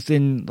mean,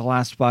 within the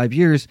last 5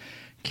 years,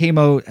 came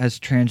out as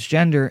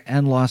transgender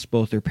and lost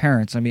both her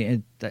parents. I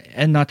mean,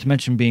 and not to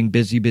mention being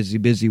busy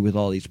with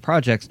all these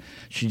projects.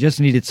 She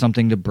just needed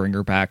something to bring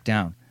her back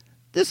down.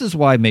 This is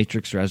why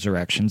Matrix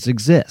Resurrections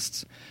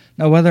exists.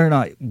 Now, whether or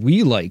not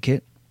we like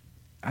it,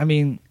 I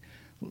mean,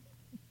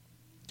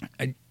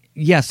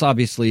 yes,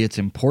 obviously it's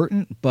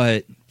important,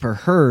 but for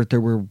her, there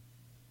were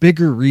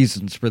bigger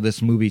reasons for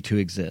this movie to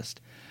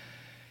exist.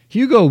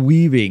 Hugo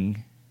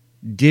Weaving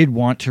did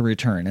want to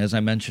return. As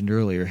I mentioned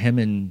earlier, him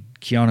and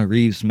Keanu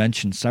Reeves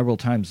mentioned several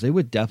times they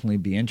would definitely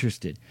be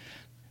interested.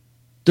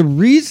 The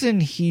reason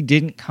he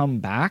didn't come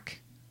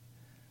back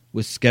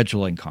was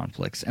scheduling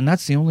conflicts, and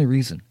that's the only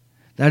reason.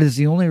 That is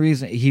the only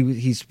reason.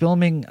 He's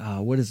filming,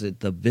 what is it,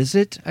 The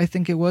Visit, I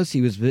think it was.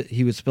 He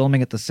was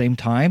filming at the same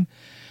time,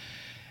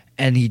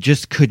 and he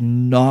just could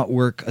not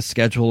work a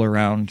schedule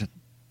around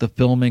the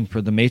filming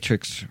for The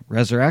Matrix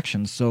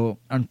Resurrections. So,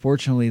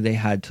 unfortunately, they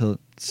had to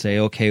say,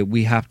 okay,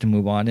 we have to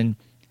move on. And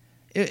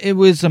it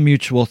was a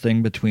mutual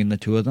thing between the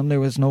two of them. There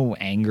was no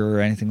anger or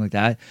anything like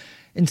that.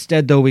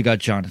 Instead, though, we got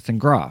Jonathan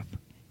Groff.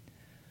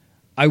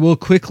 I will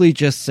quickly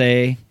just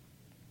say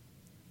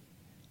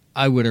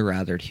I would have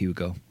rathered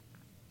Hugo.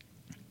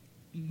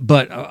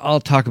 But I'll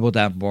talk about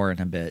that more in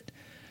a bit.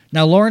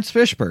 Now, Lawrence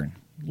Fishburne.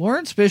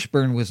 Lawrence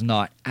Fishburne was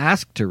not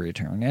asked to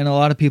return. And a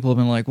lot of people have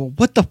been like, well,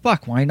 what the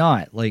fuck? Why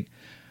not? Like,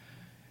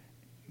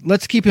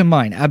 let's keep in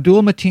mind,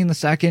 Abdul Mateen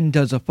II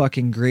does a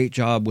fucking great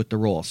job with the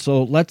role.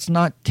 So let's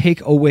not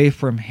take away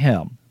from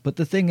him. But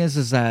the thing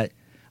is that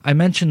I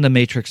mentioned the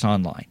Matrix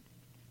Online.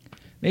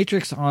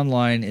 Matrix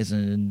Online is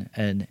an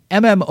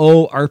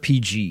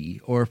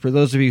MMORPG, or for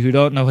those of you who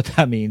don't know what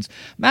that means,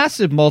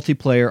 massive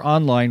multiplayer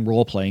online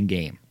role-playing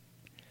game.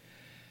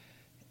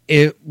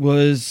 It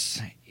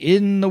was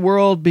in the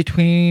world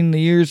between the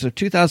years of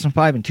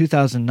 2005 and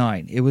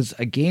 2009. It was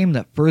a game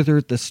that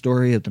furthered the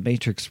story of the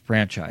Matrix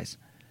franchise.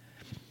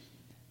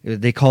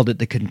 They called it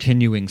the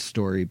continuing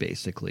story,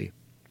 basically.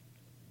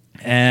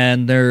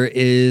 And there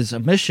is a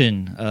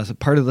mission, a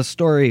part of the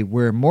story,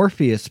 where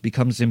Morpheus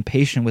becomes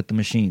impatient with the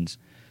machines.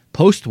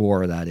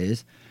 Post-war, that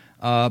is.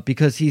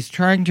 Because he's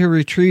trying to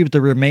retrieve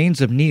the remains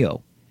of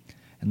Neo.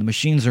 And the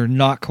machines are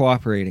not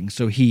cooperating.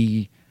 So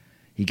he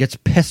gets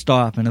pissed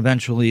off, and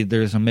eventually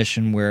there's a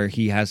mission where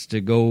he has to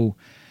go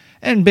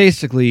and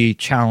basically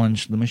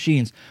challenge the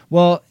machines.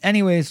 Well,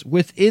 anyways,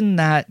 within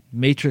that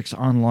Matrix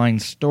Online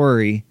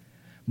story,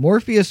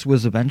 Morpheus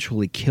was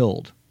eventually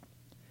killed.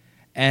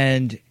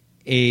 And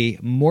a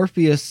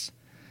Morpheus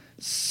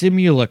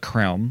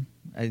simulacrum,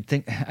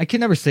 I can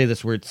never say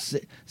this word,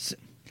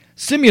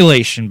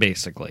 simulation,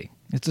 basically.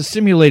 It's a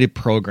simulated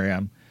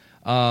program,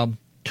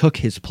 took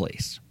his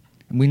place.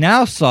 And we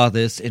now saw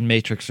this in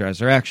Matrix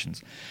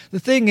Resurrections. The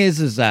thing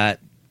is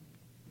that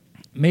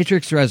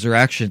Matrix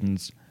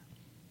Resurrections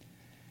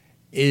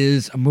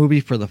is a movie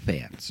for the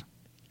fans.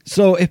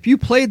 So if you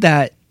played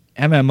that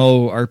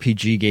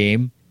MMORPG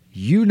game,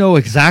 you know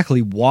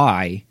exactly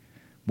why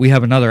we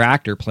have another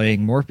actor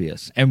playing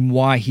Morpheus and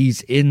why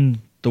he's in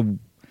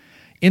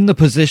the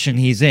position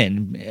he's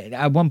in.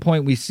 At one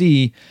point we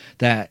see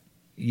that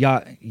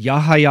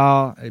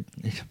Yahya,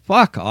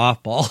 fuck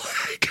off, Paul.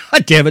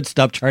 God damn it,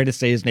 stop trying to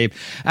say his name.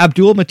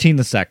 Abdul Mateen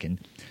II.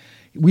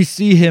 We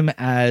see him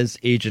as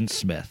Agent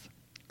Smith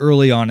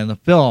early on in the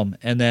film,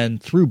 and then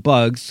through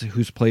Bugs,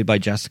 who's played by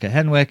Jessica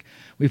Henwick,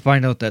 we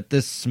find out that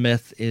this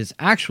Smith is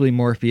actually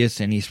Morpheus,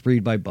 and he's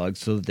freed by Bugs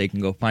so that they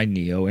can go find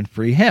Neo and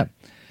free him.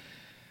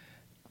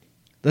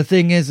 The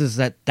thing is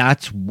that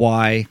that's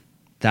why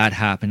that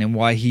happened and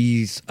why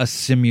he's a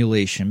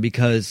simulation,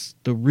 because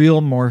the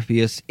real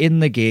Morpheus in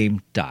the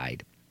game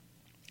died.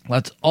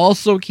 Let's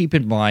also keep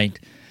in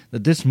mind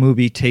that this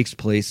movie takes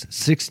place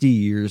 60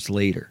 years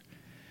later.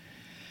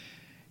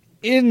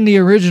 In the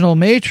original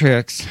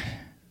Matrix,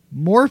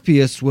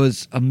 Morpheus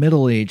was a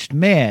middle-aged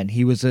man.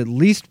 He was at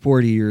least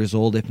 40 years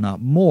old, if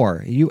not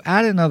more. You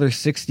add another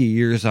 60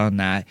 years on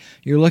that,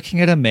 you're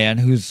looking at a man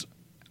who's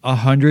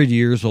 100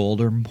 years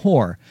old or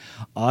more.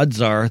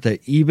 Odds are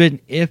that even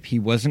if he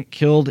wasn't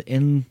killed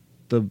in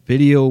the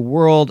video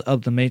world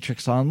of the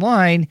Matrix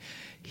Online,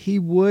 he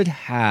would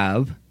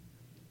have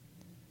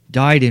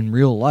died in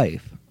real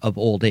life of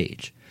old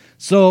age.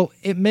 So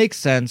it makes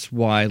sense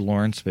why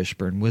Lawrence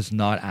Fishburne was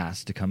not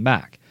asked to come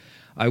back.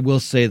 I will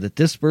say that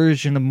this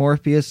version of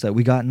Morpheus that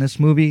we got in this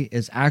movie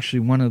is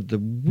actually one of the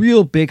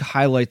real big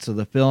highlights of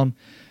the film.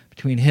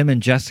 Between him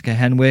and Jessica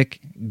Henwick,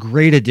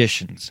 great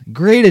additions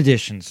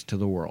to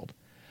the world.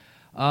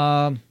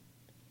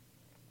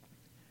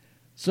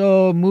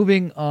 So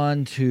moving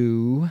on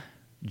to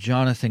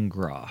Jonathan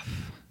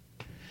Groff.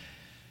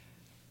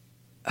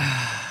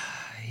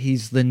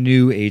 He's the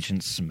new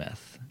Agent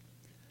Smith.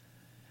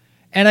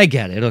 And I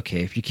get it.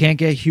 Okay, if you can't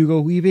get Hugo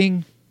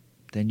Weaving,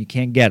 then you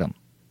can't get him.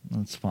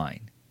 That's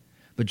fine.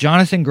 But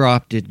Jonathan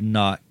Groff did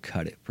not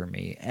cut it for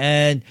me.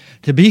 And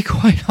to be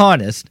quite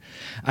honest,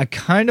 I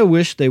kind of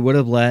wish they would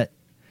have let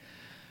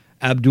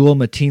Abdul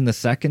Mateen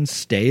II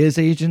stay as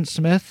Agent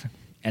Smith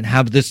and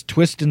have this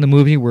twist in the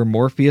movie where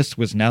Morpheus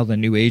was now the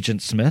new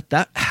Agent Smith.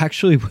 That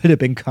actually would have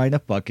been kind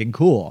of fucking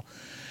cool.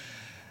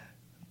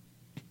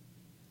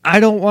 I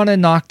don't want to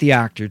knock the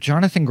actor.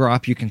 Jonathan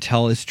Groff, you can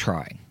tell, is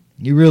trying.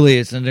 He really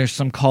is, and there's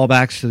some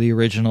callbacks to the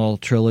original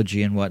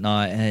trilogy and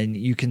whatnot, and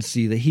you can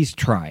see that he's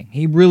trying.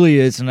 He really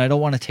is, and I don't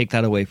want to take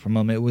that away from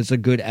him. It was a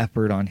good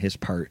effort on his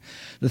part.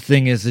 The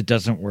thing is, it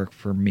doesn't work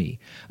for me.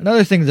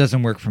 Another thing that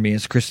doesn't work for me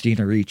is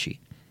Christina Ricci.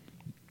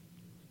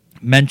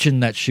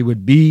 Mentioned that she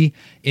would be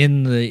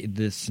in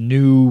this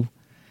new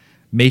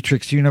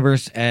Matrix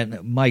universe, and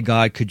my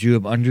God, could you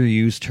have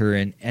underused her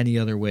in any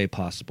other way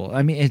possible?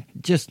 I mean, it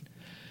just...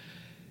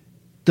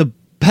 The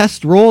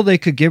best role they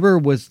could give her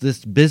was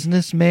this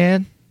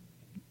businessman,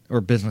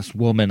 or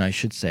businesswoman, I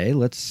should say.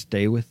 Let's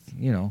stay with,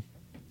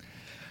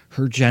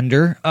 her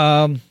gender.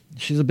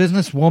 She's a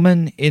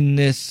businesswoman in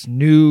this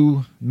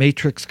new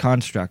Matrix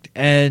construct,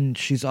 and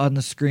she's on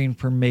the screen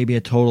for maybe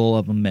a total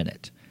of a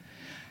minute.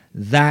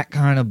 That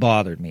kind of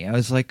bothered me. I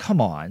was like, come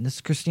on, this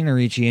is Christina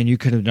Ricci, and you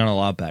could have done a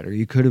lot better.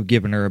 You could have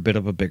given her a bit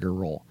of a bigger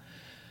role.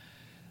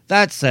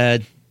 That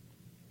said,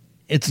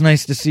 it's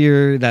nice to see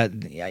her.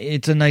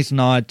 It's a nice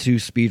nod to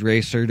Speed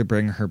Racer to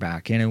bring her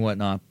back in and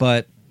whatnot.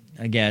 But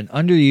again,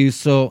 underused.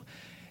 So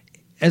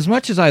as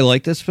much as I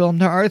like this film,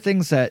 there are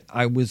things that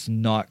I was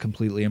not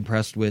completely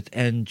impressed with.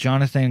 And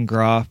Jonathan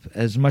Groff,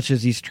 as much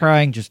as he's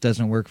trying, just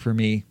doesn't work for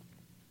me.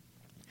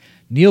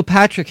 Neil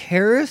Patrick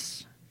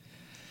Harris,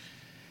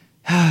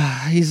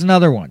 he's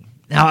another one.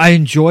 Now, I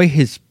enjoy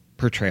his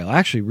portrayal.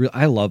 Actually,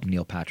 I love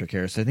Neil Patrick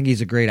Harris. I think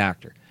he's a great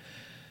actor.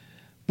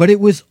 But it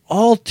was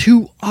all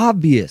too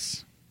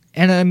obvious.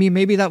 And I mean,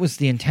 maybe that was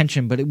the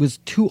intention, but it was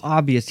too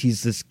obvious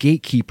he's this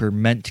gatekeeper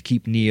meant to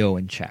keep Neo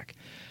in check.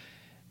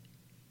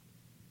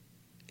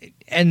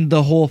 And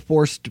the whole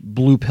forced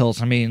blue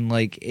pills. I mean,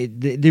 like,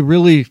 they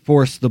really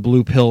forced the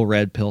blue pill,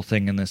 red pill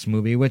thing in this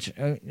movie, which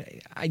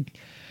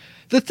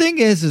the thing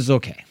is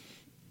okay.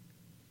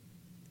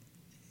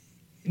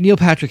 Neil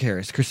Patrick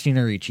Harris,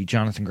 Christina Ricci,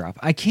 Jonathan Groff.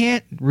 I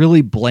can't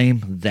really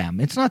blame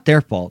them. It's not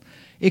their fault.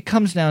 It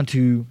comes down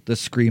to the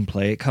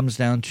screenplay. It comes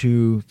down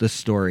to the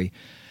story.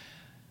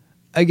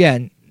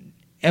 Again,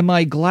 am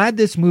I glad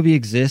this movie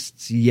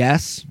exists?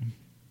 Yes.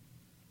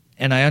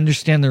 And I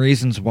understand the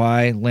reasons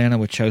why Lana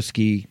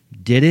Wachowski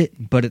did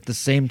it, but at the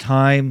same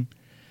time,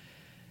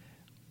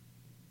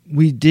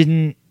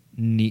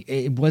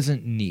 it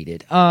wasn't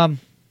needed.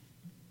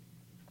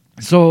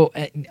 So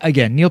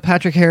again, Neil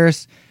Patrick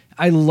Harris,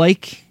 I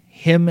like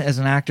him as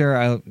an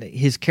actor.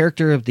 His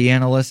character of the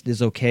analyst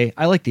is okay.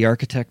 I like the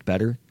architect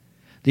better.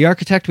 The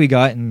architect we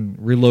got in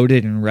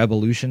Reloaded and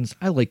Revolutions,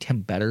 I liked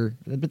him better.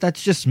 But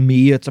that's just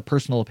me. It's a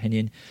personal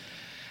opinion.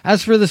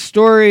 As for the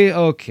story,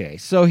 okay.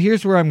 So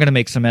here's where I'm going to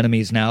make some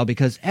enemies now,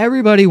 because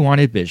everybody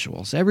wanted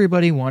visuals.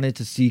 Everybody wanted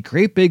to see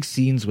great big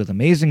scenes with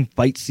amazing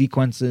fight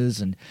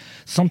sequences and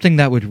something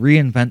that would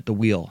reinvent the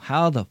wheel.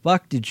 How the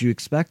fuck did you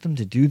expect them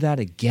to do that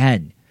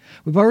again?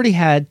 We've already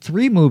had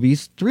 3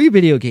 movies, 3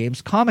 video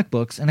games, comic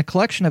books, and a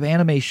collection of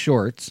anime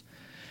shorts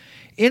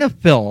in a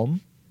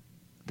film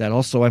that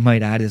also, I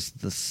might add, is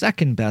the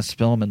second best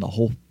film in the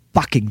whole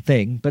fucking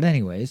thing. But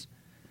anyways,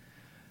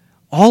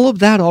 all of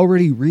that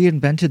already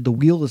reinvented the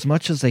wheel as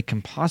much as they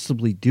can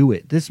possibly do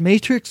it. This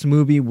Matrix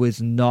movie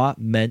was not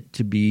meant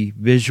to be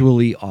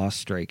visually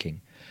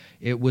awe-striking.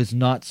 It was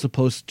not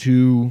supposed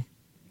to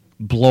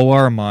blow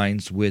our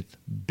minds with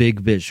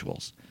big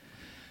visuals.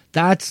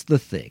 That's the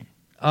thing.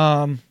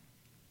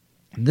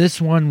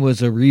 This one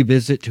was a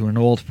revisit to an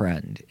old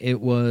friend. It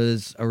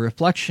was a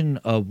reflection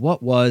of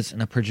what was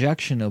and a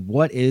projection of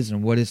what is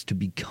and what is to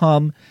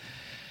become.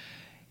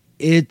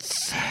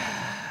 It's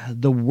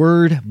the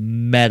word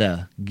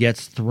meta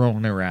gets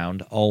thrown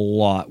around a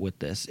lot with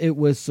this. It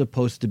was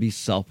supposed to be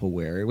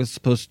self-aware. It was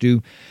supposed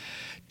to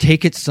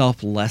take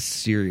itself less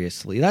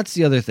seriously. That's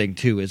the other thing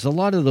too, is a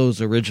lot of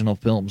those original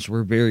films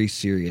were very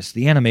serious.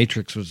 The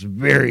Animatrix was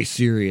very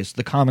serious.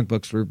 The comic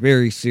books were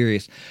very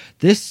serious.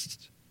 This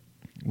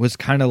was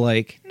kind of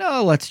like,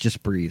 no, let's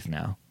just breathe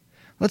now.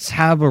 Let's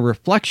have a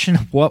reflection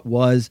of what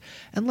was,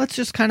 and let's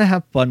just kind of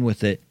have fun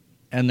with it.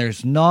 And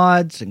there's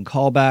nods and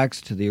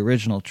callbacks to the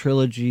original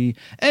trilogy,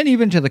 and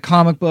even to the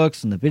comic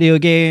books and the video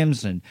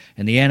games and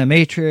the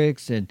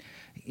Animatrix. And,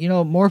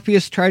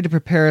 Morpheus tried to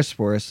prepare us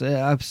for us.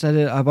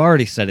 I've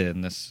already said it in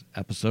this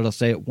episode. I'll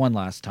say it one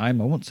last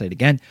time. I won't say it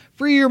again.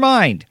 Free your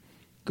mind.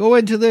 Go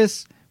into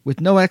this with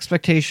no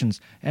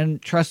expectations,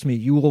 and trust me,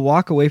 you will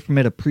walk away from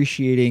it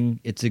appreciating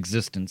its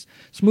existence.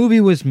 This movie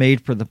was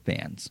made for the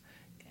fans,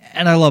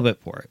 and I love it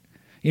for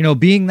it.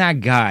 Being that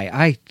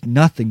guy,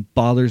 nothing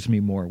bothers me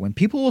more. When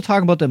people will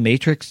talk about the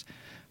Matrix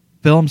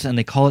films and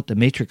they call it the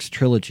Matrix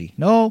trilogy.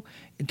 No,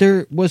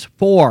 there was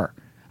 4.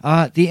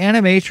 The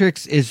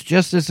Animatrix is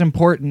just as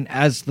important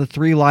as the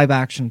 3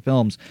 live-action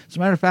films. As a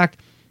matter of fact,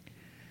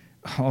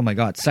 oh my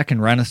God,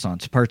 Second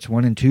Renaissance, parts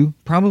 1 and 2,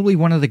 probably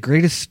one of the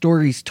greatest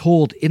stories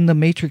told in the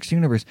Matrix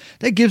universe.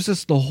 That gives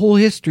us the whole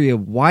history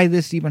of why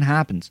this even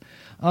happens.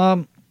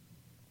 And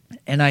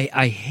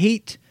I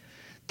hate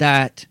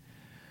that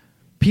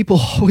people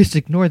always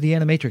ignore the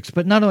Animatrix.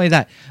 But not only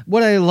that,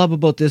 what I love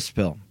about this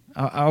film,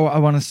 I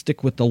want to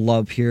stick with the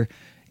love here.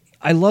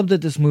 I love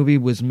that this movie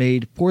was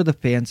made for the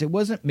fans. It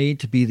wasn't made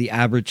to be the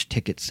average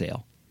ticket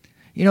sale.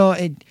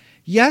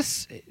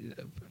 Yes,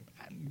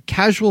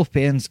 casual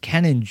fans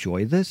can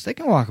enjoy this. They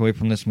can walk away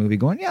from this movie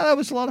going, yeah, that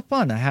was a lot of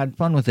fun. I had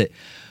fun with it.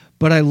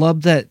 But I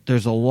love that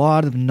there's a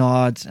lot of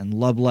nods and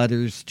love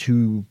letters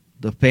to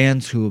the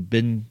fans who have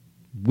been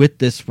with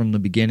this from the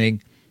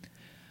beginning.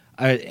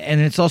 And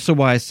it's also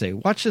why I say,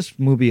 watch this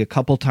movie a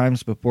couple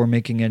times before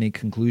making any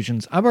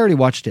conclusions. I've already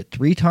watched it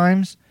 3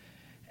 times,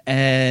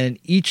 and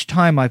each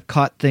time I've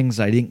caught things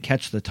I didn't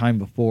catch the time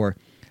before.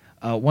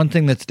 One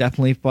thing that's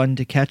definitely fun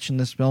to catch in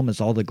this film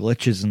is all the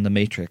glitches in the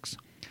Matrix.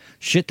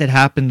 Shit that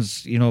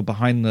happens,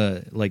 behind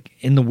the, like,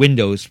 in the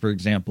windows, for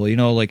example.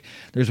 Like,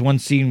 there's one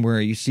scene where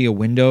you see a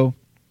window,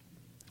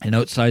 and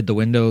outside the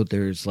window,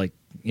 there's, like,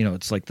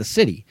 it's like the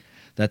city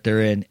that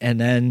they're in. And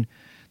then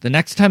the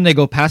next time they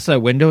go past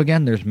that window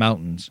again, there's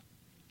mountains.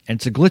 And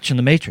it's a glitch in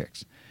the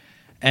Matrix.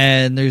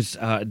 And there's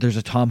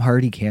a Tom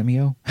Hardy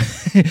cameo,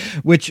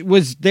 which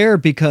was there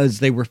because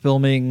they were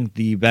filming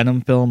the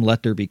Venom film,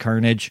 Let There Be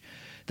Carnage.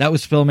 That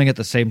was filming at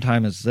the same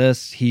time as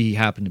this. He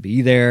happened to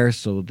be there,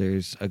 so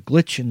there's a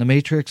glitch in the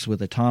Matrix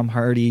with a Tom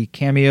Hardy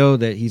cameo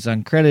that he's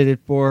uncredited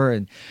for.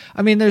 And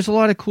I mean, there's a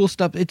lot of cool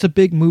stuff. It's a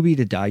big movie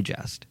to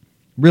digest.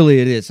 Really,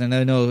 it is. And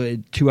I know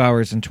 2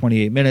 hours and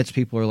 28 minutes,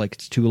 people are like,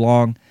 it's too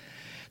long.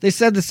 They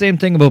said the same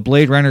thing about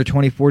Blade Runner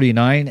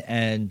 2049,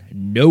 and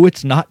no,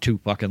 it's not too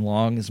fucking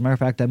long. As a matter of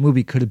fact, that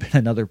movie could have been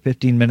another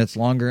 15 minutes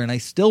longer, and I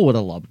still would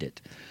have loved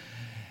it.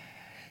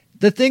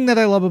 The thing that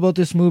I love about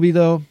this movie,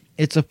 though,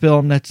 it's a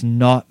film that's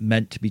not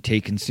meant to be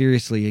taken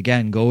seriously.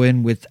 Again, go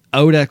in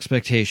without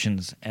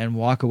expectations and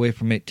walk away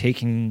from it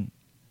taking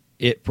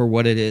it for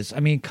what it is.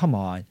 I mean, come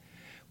on.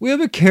 We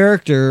have a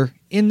character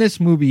in this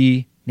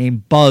movie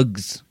named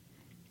Bugs,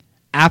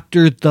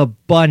 after the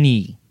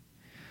bunny.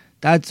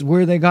 That's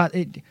where they got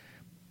it.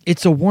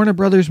 It's a Warner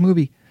Brothers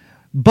movie.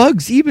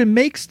 Bugs even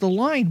makes the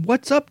line,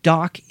 "What's up,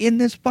 Doc?" in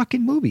this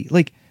fucking movie.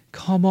 Like,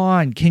 come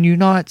on. Can you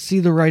not see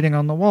the writing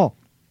on the wall?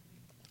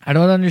 I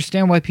don't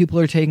understand why people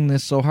are taking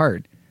this so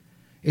hard.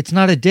 It's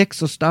not a dick,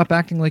 so stop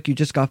acting like you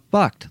just got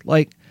fucked.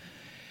 Like,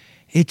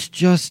 it's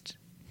just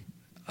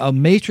a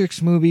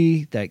Matrix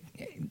movie that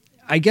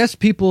I guess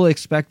people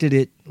expected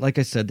it, like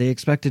I said, they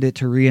expected it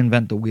to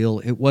reinvent the wheel.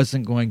 It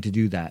wasn't going to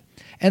do that.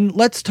 And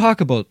let's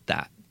talk about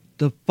that.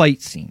 The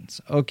fight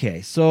scenes.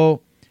 Okay,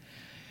 so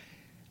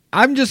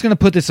I'm just going to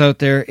put this out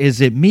there.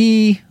 Is it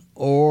me,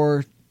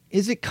 or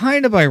is it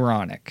kind of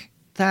ironic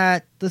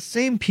that the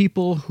same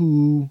people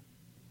who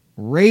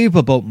rave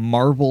about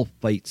Marvel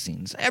fight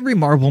scenes, every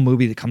Marvel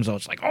movie that comes out,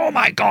 it's like, oh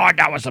my God,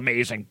 that was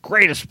amazing.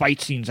 Greatest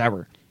fight scenes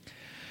ever.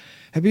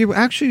 Have you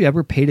actually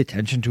ever paid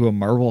attention to a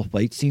Marvel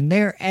fight scene?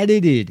 They're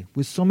edited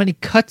with so many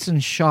cuts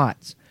and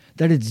shots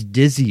that it's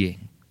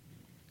dizzying.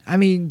 I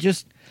mean,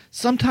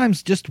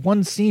 sometimes just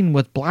one scene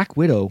with Black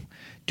Widow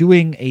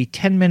doing a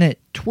 10-minute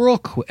twirl,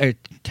 a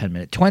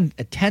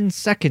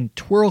 10-second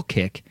twirl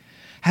kick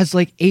has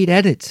like 8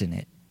 edits in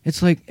it.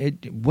 It's like,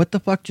 what the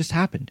fuck just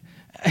happened?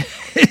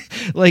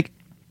 Like,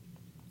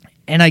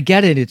 and I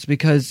get it. It's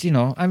because,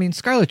 I mean,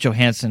 Scarlett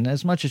Johansson,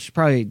 as much as she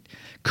probably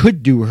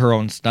could do her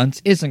own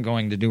stunts, isn't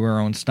going to do her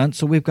own stunts,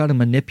 so we've got to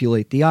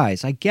manipulate the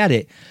eyes. I get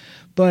it.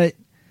 But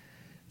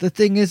the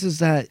thing is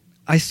that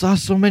I saw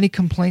so many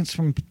complaints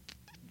from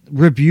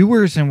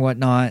reviewers and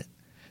whatnot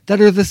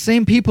that are the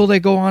same people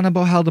that go on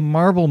about how the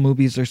Marvel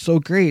movies are so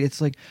great.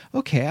 It's like,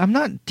 okay, I'm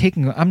not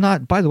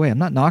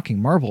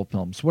knocking Marvel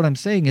films. What I'm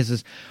saying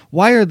is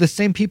why are the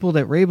same people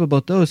that rave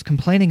about those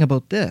complaining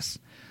about this?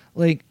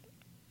 Like,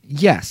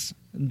 yes,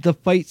 the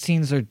fight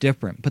scenes are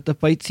different, but the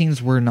fight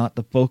scenes were not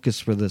the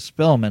focus for this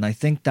film. And I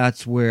think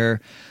that's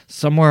where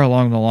somewhere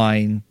along the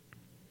line,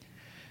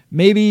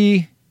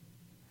 maybe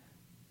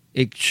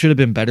it should have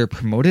been better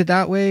promoted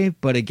that way.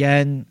 But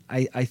again,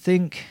 I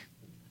think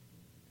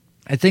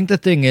the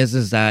thing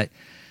is that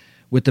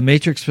with the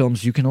Matrix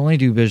films, you can only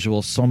do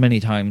visuals so many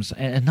times.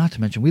 And not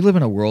to mention, we live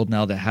in a world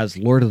now that has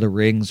Lord of the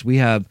Rings. We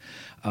have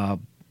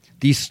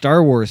these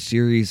Star Wars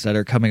series that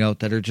are coming out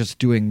that are just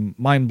doing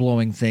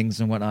mind-blowing things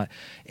and whatnot.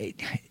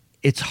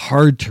 It's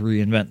hard to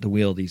reinvent the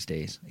wheel these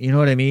days. You know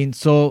what I mean?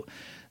 So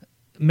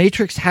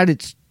Matrix had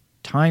its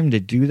time to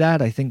do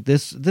that. I think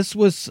this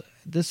was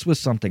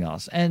something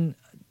else. And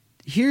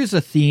here's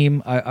a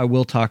theme I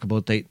will talk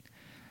about that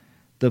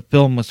the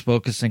film was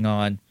focusing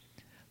on: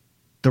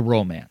 the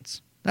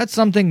romance. That's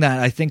something that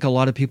I think a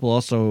lot of people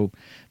also,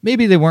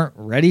 maybe they weren't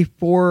ready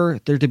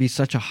for there to be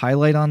such a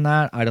highlight on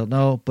that. I don't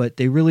know, but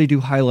they really do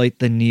highlight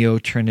the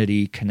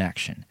Neo-Trinity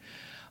connection.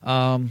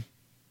 The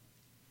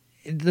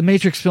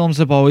Matrix films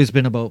have always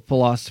been about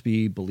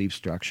philosophy, belief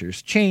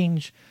structures,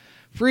 change,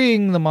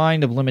 freeing the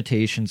mind of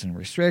limitations and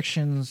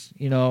restrictions,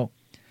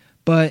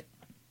 but,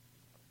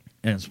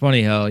 and it's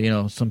funny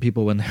how, some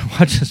people when they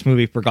watch this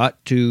movie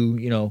forgot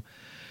to,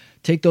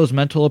 take those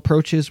mental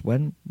approaches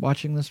when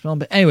watching this film.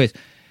 But anyways,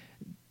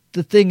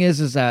 the thing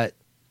is that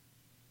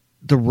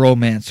the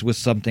romance was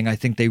something I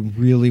think they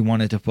really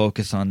wanted to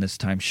focus on this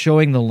time,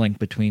 showing the link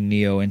between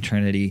Neo and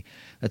Trinity.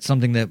 That's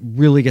something that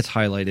really gets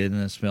highlighted in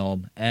this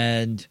film.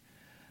 And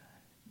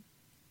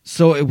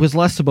so it was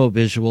less about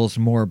visuals,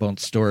 more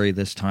about story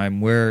this time,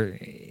 where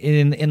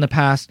in the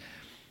past,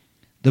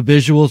 the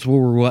visuals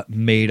were what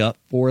made up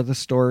for the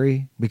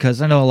story,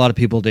 because I know a lot of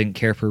people didn't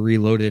care for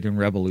Reloaded and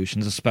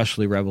Revolutions,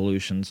 especially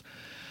Revolutions,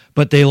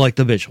 but they like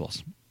the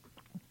visuals.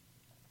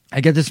 I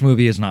get this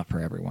movie is not for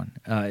everyone.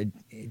 And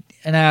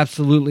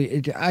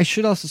absolutely, I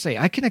should also say,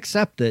 I can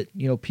accept that,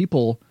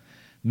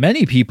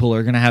 many people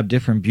are going to have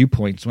different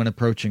viewpoints when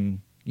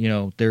approaching,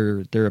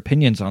 their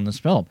opinions on this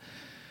film.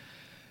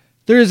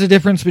 There is a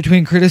difference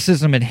between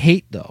criticism and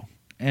hate, though.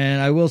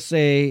 And I will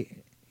say,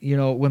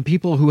 when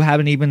people who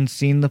haven't even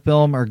seen the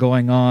film are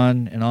going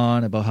on and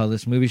on about how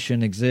this movie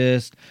shouldn't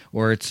exist,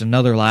 or it's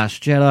another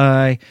Last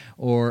Jedi,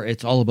 or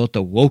it's all about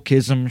the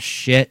wokeism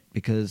shit,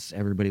 because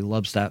everybody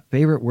loves that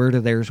favorite word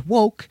of theirs,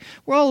 woke.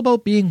 We're all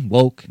about being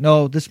woke.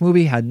 No, this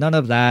movie had none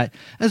of that,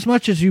 as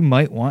much as you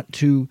might want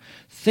to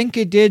think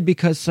it did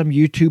because some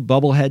YouTube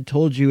bubblehead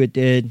told you it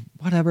did.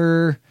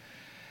 Whatever.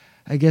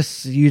 I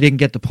guess you didn't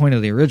get the point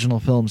of the original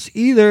films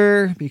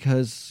either,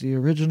 because the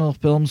original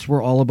films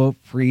were all about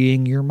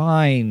freeing your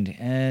mind.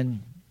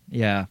 And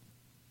yeah,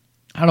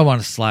 I don't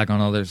want to slag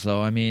on others,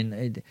 though. I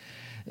mean,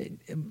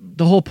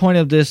 the whole point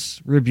of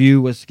this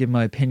review was to give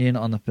my opinion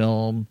on the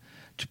film,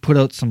 to put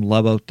out some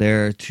love out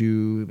there,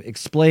 to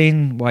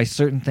explain why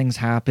certain things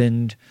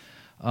happened.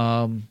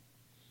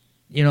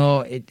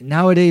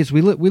 Nowadays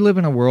we live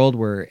in a world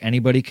where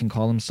anybody can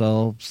call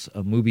themselves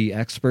a movie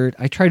expert.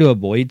 I try to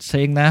avoid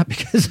saying that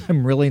because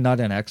I'm really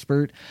not an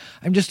expert.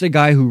 I'm just a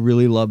guy who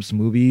really loves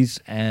movies.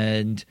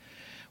 And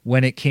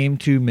when it came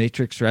to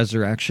Matrix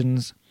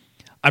Resurrections,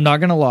 I'm not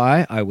going to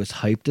lie, I was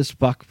hyped as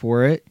fuck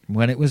for it.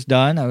 When it was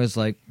done, I was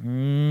like,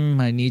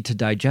 I need to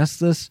digest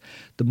this.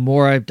 The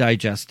more I've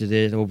digested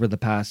it over the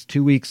past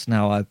 2 weeks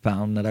now, I've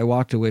found that I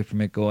walked away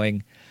from it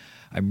going,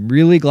 I'm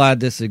really glad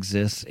this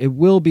exists. It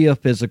will be a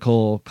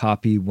physical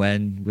copy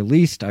when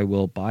released. I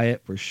will buy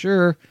it for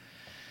sure.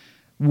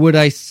 Would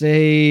I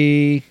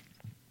say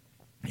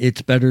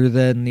it's better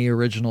than the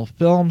original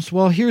films?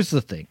 Well, here's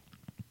the thing.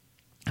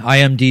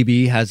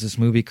 IMDb has this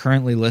movie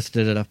currently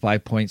listed at a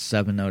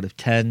 5.7 out of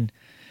 10.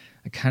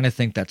 I kind of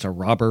think that's a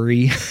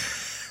robbery.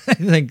 I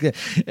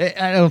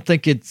don't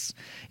think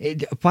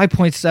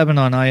 5.7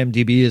 on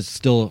IMDb is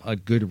still a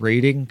good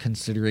rating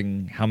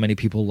considering how many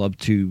people love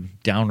to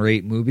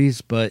downrate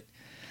movies, but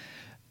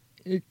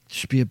it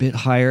should be a bit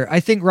higher. I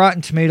think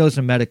Rotten Tomatoes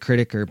and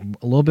Metacritic are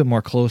a little bit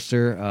more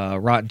closer.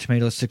 Rotten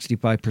Tomatoes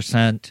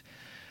 65%,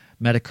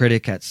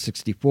 Metacritic at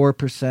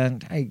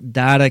 64%.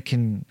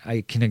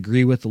 I can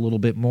agree with a little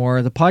bit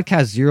more. The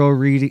podcast Zero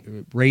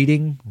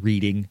rating.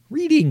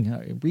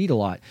 I read a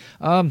lot.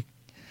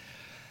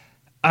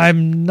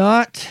 I'm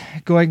not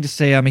going to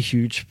say I'm a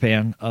huge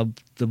fan of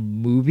the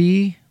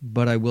movie,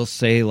 but I will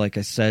say, like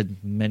I said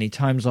many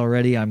times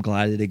already, I'm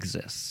glad it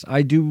exists.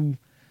 I do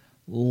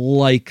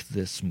like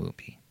this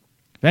movie.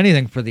 If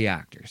anything, for the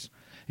actors.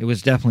 It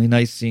was definitely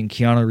nice seeing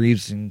Keanu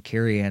Reeves and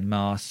Carrie-Anne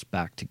Moss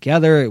back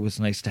together. It was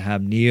nice to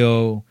have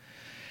Neo,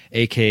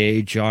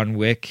 a.k.a. John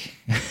Wick,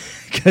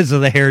 because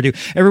of the hairdo.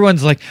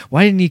 Everyone's like,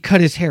 why didn't he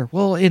cut his hair?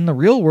 Well, in the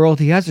real world,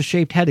 he has a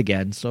shaved head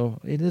again, so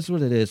it is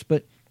what it is.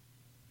 But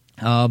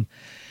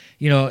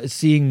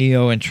seeing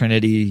Neo and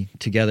Trinity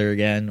together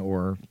again,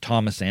 or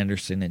Thomas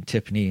Anderson and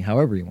Tiffany,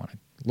 however you want to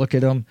look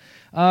at them,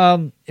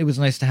 it was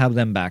nice to have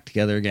them back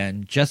together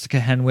again. Jessica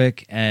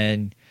Henwick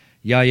and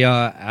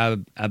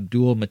Yahya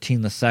Abdul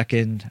Mateen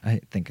II.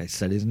 I think I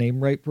said his name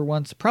right for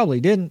once. Probably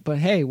didn't, but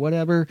hey,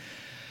 whatever.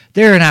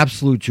 They're an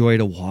absolute joy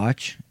to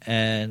watch.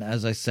 And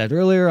as I said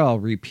earlier, I'll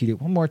repeat it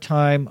one more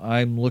time.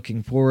 I'm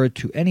looking forward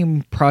to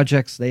any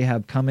projects they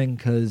have coming,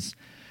 because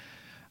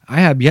I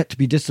have yet to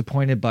be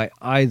disappointed by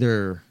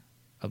either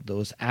of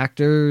those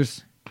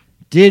actors.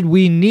 Did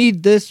we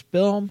need this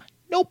film?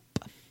 Nope.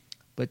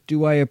 But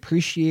do I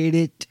appreciate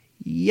it?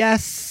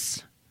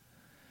 Yes.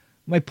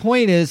 My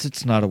point is,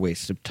 it's not a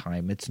waste of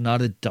time. It's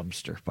not a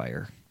dumpster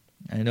fire.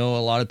 I know a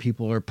lot of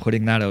people are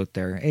putting that out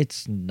there.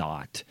 It's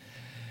not.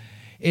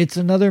 It's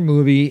another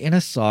movie in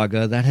a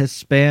saga that has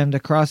spanned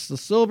across the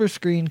silver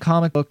screen,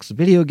 comic books,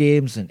 video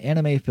games, and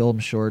anime film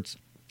shorts.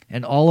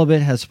 And all of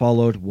it has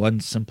followed one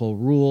simple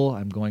rule.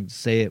 I'm going to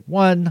say it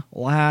one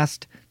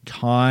last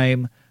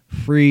time.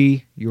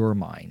 Free your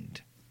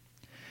mind.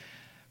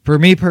 For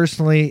me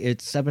personally,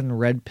 it's 7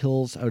 red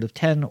pills out of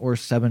 10 or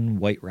 7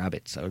 white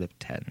rabbits out of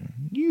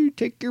 10. You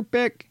take your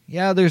pick.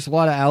 Yeah, there's a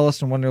lot of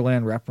Alice in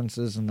Wonderland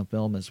references in the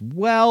film as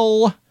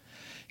well,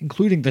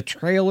 including the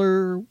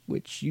trailer,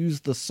 which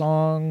used the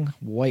song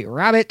White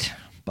Rabbit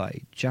by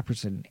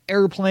Jefferson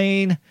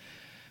Airplane,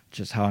 which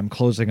is how I'm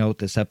closing out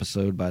this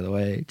episode, by the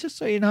way. Just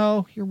so you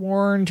know, you're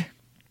warned.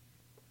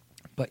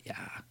 But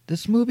yeah,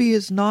 this movie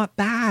is not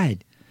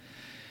bad.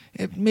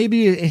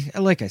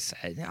 Like I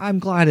said, I'm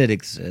glad it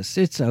exists.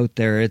 It's out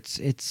there. It's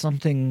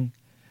something.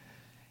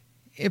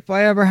 If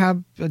I ever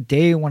have a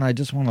day when I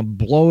just want to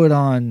blow it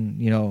on,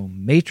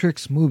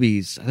 Matrix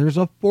movies, there's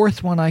a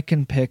 4th one I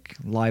can pick,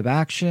 live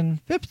action,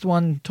 5th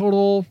one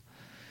total,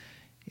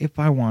 if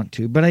I want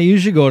to. But I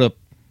usually go to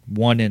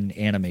 1 in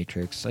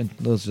Animatrix. And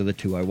those are the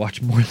 2 I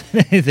watch more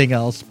than anything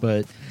else.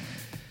 But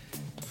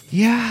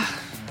yeah,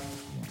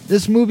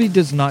 this movie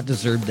does not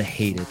deserve the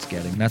hate it's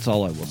getting. That's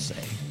all I will say.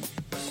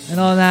 And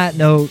on that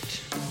note,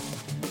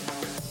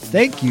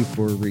 thank you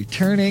for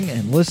returning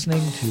and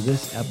listening to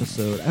this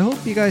episode. I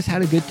hope you guys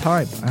had a good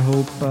time. I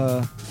hope,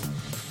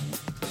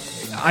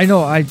 I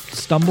know I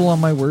stumble on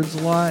my words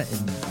a lot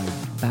and I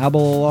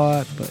babble a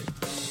lot, but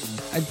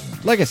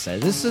like I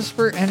said, this is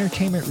for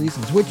entertainment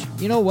reasons, which,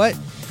 you know what?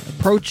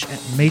 Approach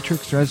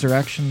Matrix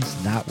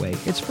Resurrections that way.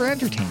 It's for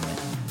entertainment.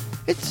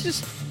 It's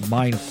just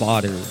mind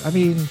fodder. I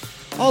mean,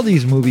 all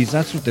these movies,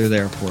 that's what they're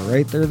there for,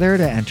 right? They're there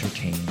to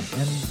entertain,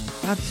 and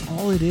that's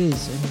all it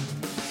is. And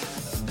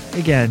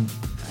again,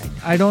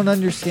 I don't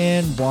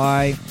understand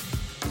why.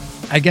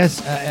 I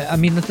guess, I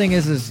mean, the thing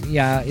is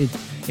yeah,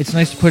 it's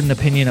nice to put an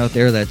opinion out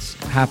there that's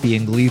happy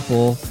and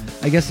gleeful.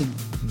 I guess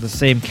the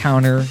same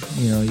counter,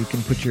 you know, you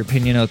can put your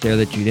opinion out there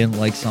that you didn't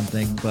like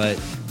something, but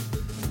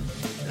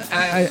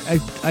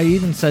I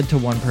even said to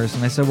one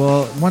person, I said,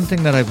 well, one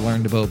thing that I've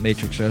learned about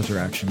Matrix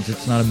Resurrections,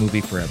 it's not a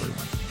movie for everyone.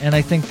 And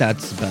I think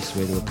that's the best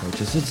way to approach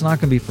this. It's not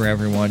going to be for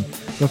everyone,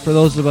 but for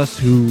those of us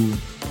who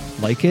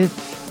like it,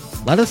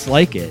 let us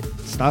like it.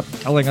 Stop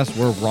telling us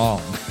we're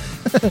wrong.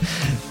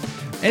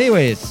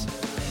 Anyways,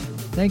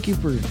 thank you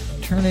for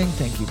turning.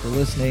 Thank you for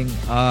listening.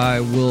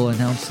 I will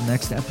announce the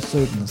next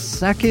episode in a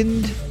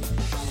second.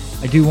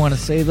 I do want to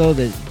say, though,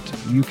 that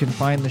you can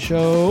find the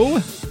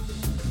show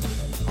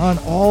on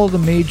all the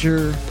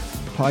major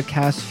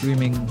podcast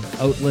streaming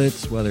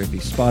outlets, whether it be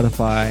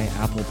Spotify,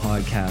 Apple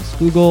Podcasts,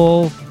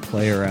 Google,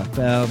 Player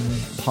FM,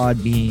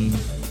 Podbean,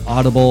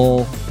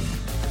 Audible.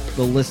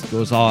 The list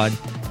goes on.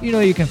 You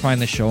know, you can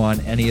find the show on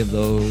any of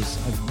those.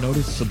 I've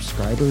noticed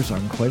subscribers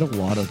on quite a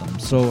lot of them.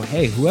 So,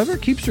 hey, whoever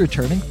keeps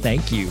returning,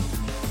 thank you.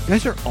 You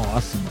guys are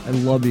awesome. I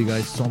love you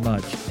guys so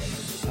much.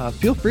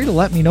 Feel free to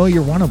let me know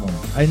you're one of them.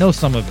 I know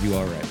some of you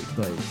already,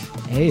 but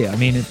hey, I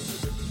mean,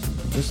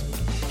 just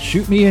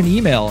shoot me an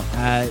email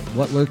at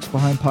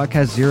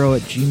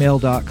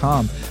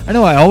whatlurksbehindpodcast0@gmail.com. I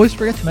know I always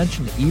forget to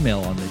mention the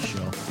email on this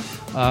show.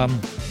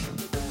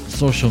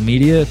 Social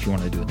media, if you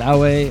want to do it that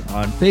way,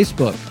 on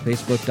Facebook,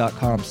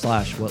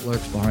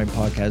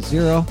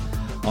 facebook.com/whatlurksbehindpodcast0,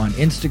 on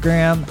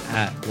Instagram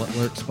at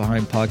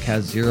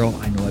whatlurksbehindpodcast0.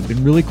 I know I've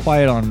been really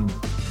quiet on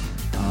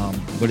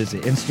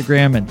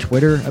Instagram and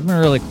Twitter. I've been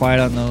really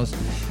quiet on those.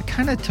 I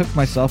kind of took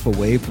myself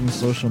away from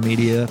social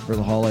media for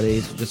the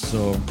holidays just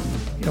so,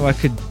 you know, I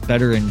could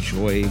better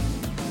enjoy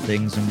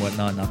things and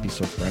whatnot, not be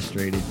so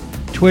frustrated.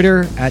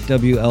 Twitter at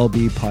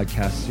WLB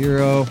Podcast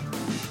 0.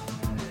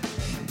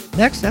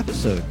 Next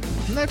episode,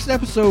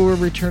 we're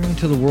returning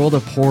to the world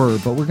of horror,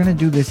 but we're going to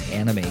do this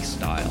anime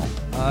style.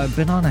 I've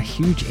been on a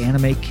huge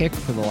anime kick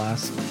for the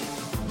last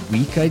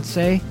week, I'd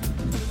say.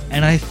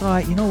 And I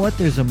thought, you know what?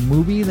 There's a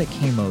movie that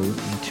came out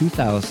in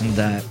 2000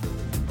 that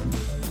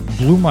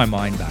blew my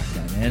mind back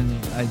then. And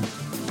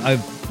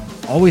I've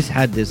always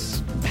had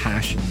this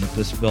passion with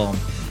this film.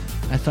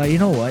 I thought, you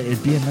know what?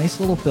 It'd be a nice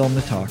little film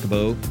to talk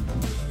about.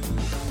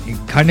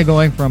 Kind of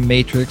going from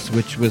Matrix,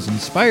 which was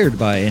inspired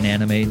by an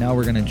anime. Now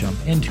we're going to jump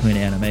into an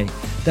anime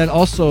that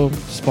also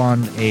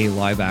spawned a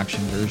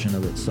live-action version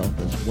of itself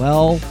as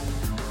well.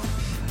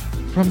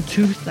 From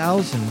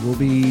 2000, we'll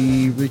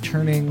be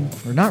returning,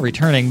 or not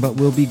returning, but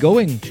we'll be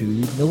going to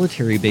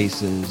military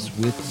bases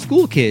with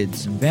school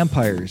kids and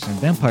vampires and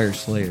vampire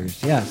slayers.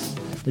 Yes,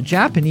 the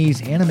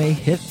Japanese anime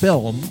hit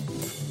film,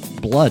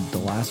 Blood, the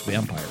Last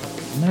Vampire.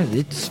 And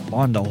it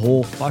spawned a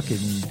whole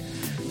fucking...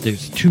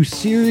 There's two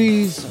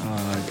series,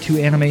 two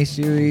anime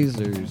series.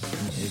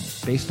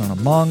 It's based on a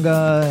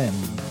manga, and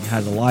it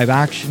had a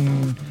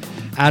live-action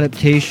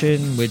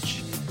adaptation,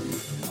 which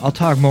I'll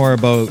talk more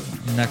about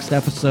next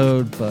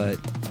episode, but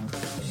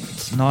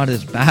it's not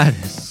as bad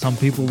as some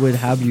people would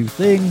have you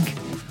think.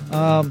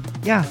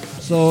 Yeah,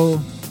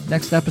 so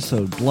next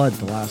episode, Blood,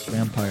 the Last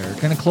Vampire.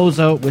 Gonna close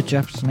out with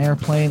Jefferson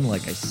Airplane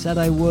like I said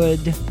I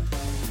would,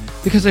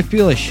 because I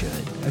feel I should.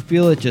 I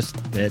feel it just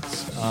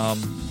fits.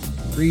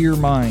 Free your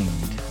mind.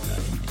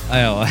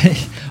 I know,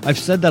 I've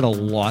said that a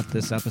lot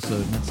this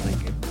episode, and it's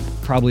like,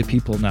 probably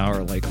people now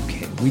are like,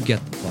 okay, we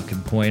get the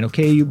fucking point.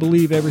 Okay, you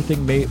believe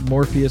everything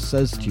Morpheus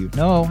says to you.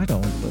 No, I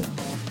don't, but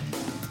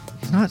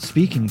he's not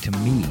speaking to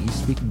me, he's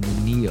speaking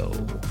to Neo.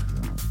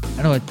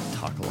 I know I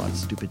talk a lot of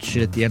stupid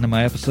shit at the end of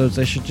my episodes.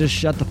 I should just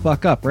shut the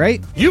fuck up, right?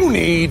 You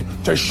need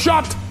to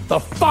shut the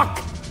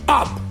fuck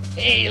up!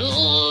 Hey,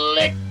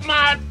 lick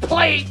my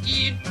plate,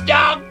 you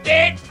dog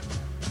dick!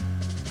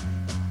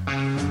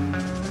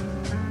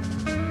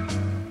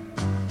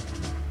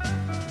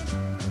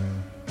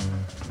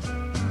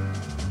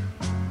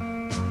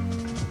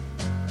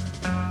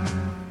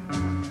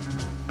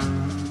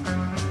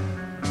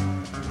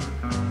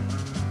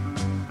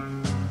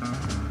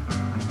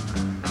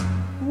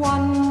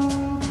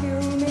 One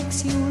pill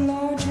makes you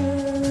larger,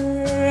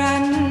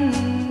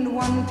 and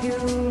one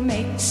pill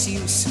makes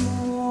you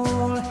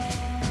small.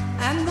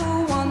 And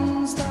the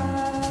ones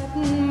that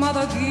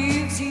mother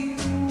gives you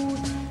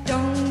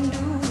don't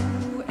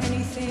do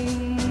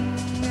anything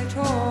at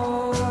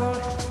all.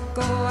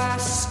 Go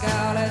ask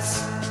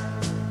Alice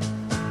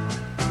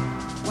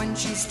when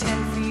she's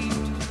 10 feet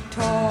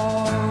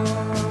tall.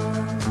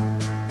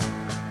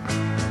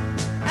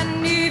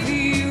 And if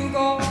you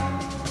go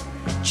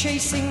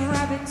chasing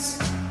rabbits,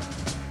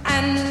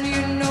 and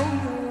you know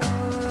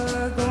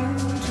you're going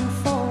to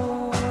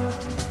fall.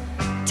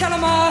 Tell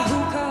 'em a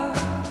hookah,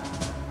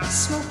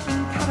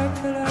 smoking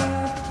caterpillar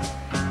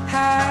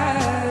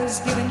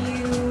has given you